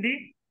क्या है?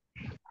 Hindi?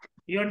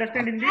 You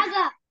understand Hindi?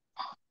 Raga.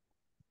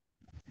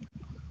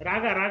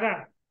 Raga,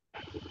 Raga.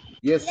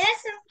 yes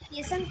Yes,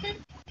 yes, uncle.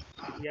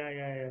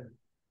 Yeah.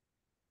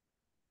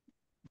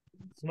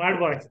 Smart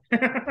boy.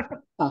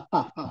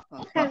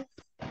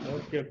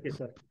 Okay,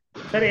 sir.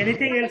 Sir,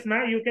 anything else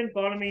now? You can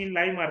call me in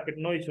live market.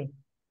 No issue.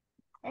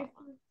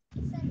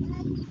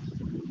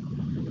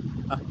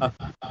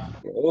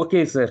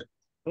 Okay, sir.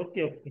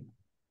 Okay.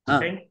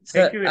 Thank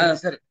Sir, you very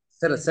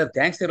much. sir,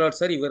 thanks a lot,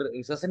 sir.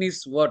 Your session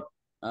is what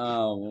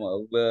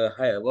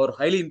were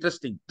highly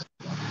interesting.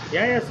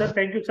 Yeah, sir.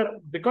 Thank you, sir.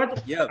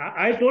 Because Yeah.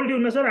 I told you,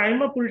 no, sir, I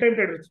am a full-time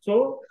trader.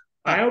 So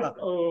I have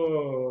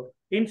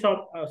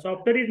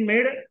software is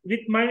made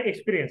with my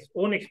experience,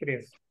 own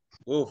experience.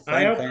 Oh, I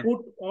fine, have fine. put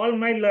all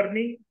my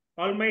learning,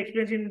 all my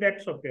experience in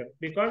that software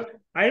because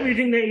I am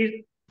using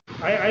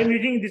I am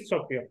using this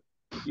software.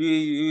 You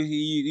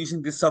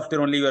using this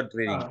software only you are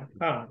trading.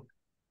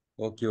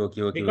 Okay,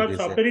 Because sir.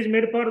 software is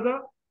made for the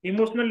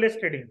emotional less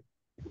trading.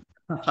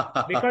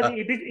 Because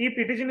if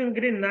it is in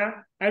green,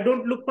 I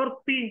don't look for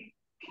P.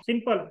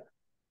 Simple.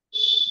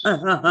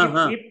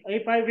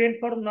 If I went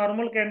for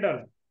normal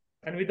candle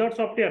and without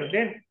software,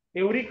 then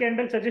every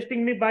candle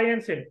suggesting me buy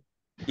and sell.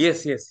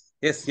 Yes, sir.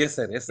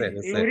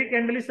 Every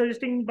candle is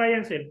suggesting buy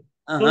and sell.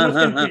 So much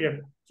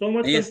confusion. So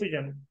much Yes.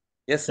 confusion.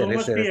 Yes, sir. So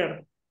much fear.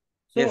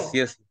 So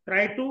Yes.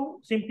 try to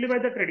simplify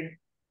the trading.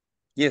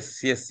 Yes,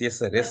 sir.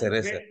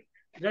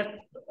 Just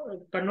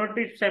convert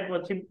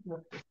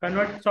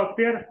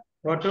software.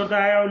 Whatever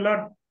I have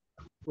learned,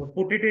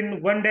 put it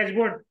in one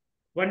dashboard.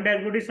 One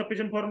dashboard is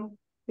sufficient for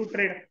to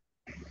trade.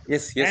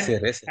 Yes, sir.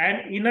 And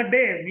in a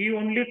day, we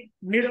only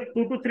need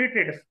 2 to 3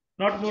 trades,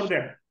 not more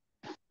than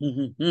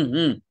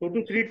 2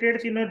 to 3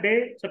 trades in a day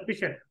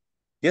sufficient.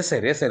 Yes,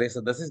 sir.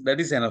 That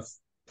is enough.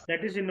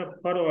 That is enough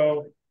for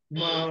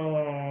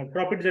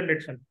profit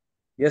generation.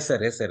 Yes, sir.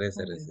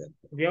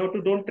 We have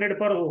to don't trade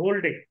for a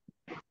whole day.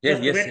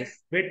 Just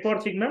wait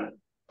for signal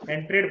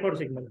and trade for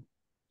signal.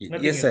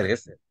 Yes, sir.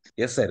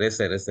 Yes, sir.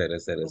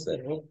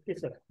 Okay,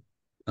 sir.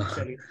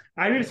 Actually,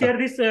 I will share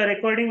this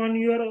recording on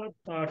your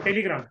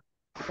Telegram.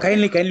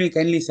 Okay.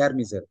 Kindly share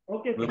me, sir.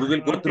 Okay. We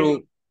will go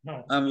through.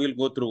 We will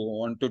go through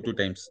 1 to 2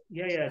 times.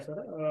 Yeah, sir.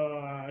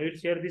 I will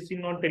share this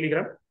in on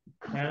Telegram.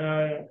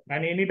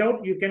 And any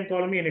doubt, you can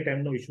call me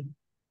anytime. No issue.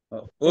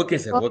 Okay,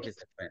 sir. Fine.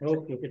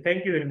 Okay.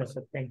 Thank you very much,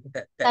 sir. Thank you.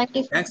 Thank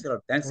you, sir. Thanks a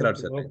lot. Thanks a lot,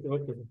 sir.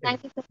 Okay, sir.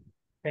 Thank you, sir.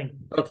 Thank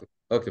you.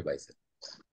 Okay. Bye, sir.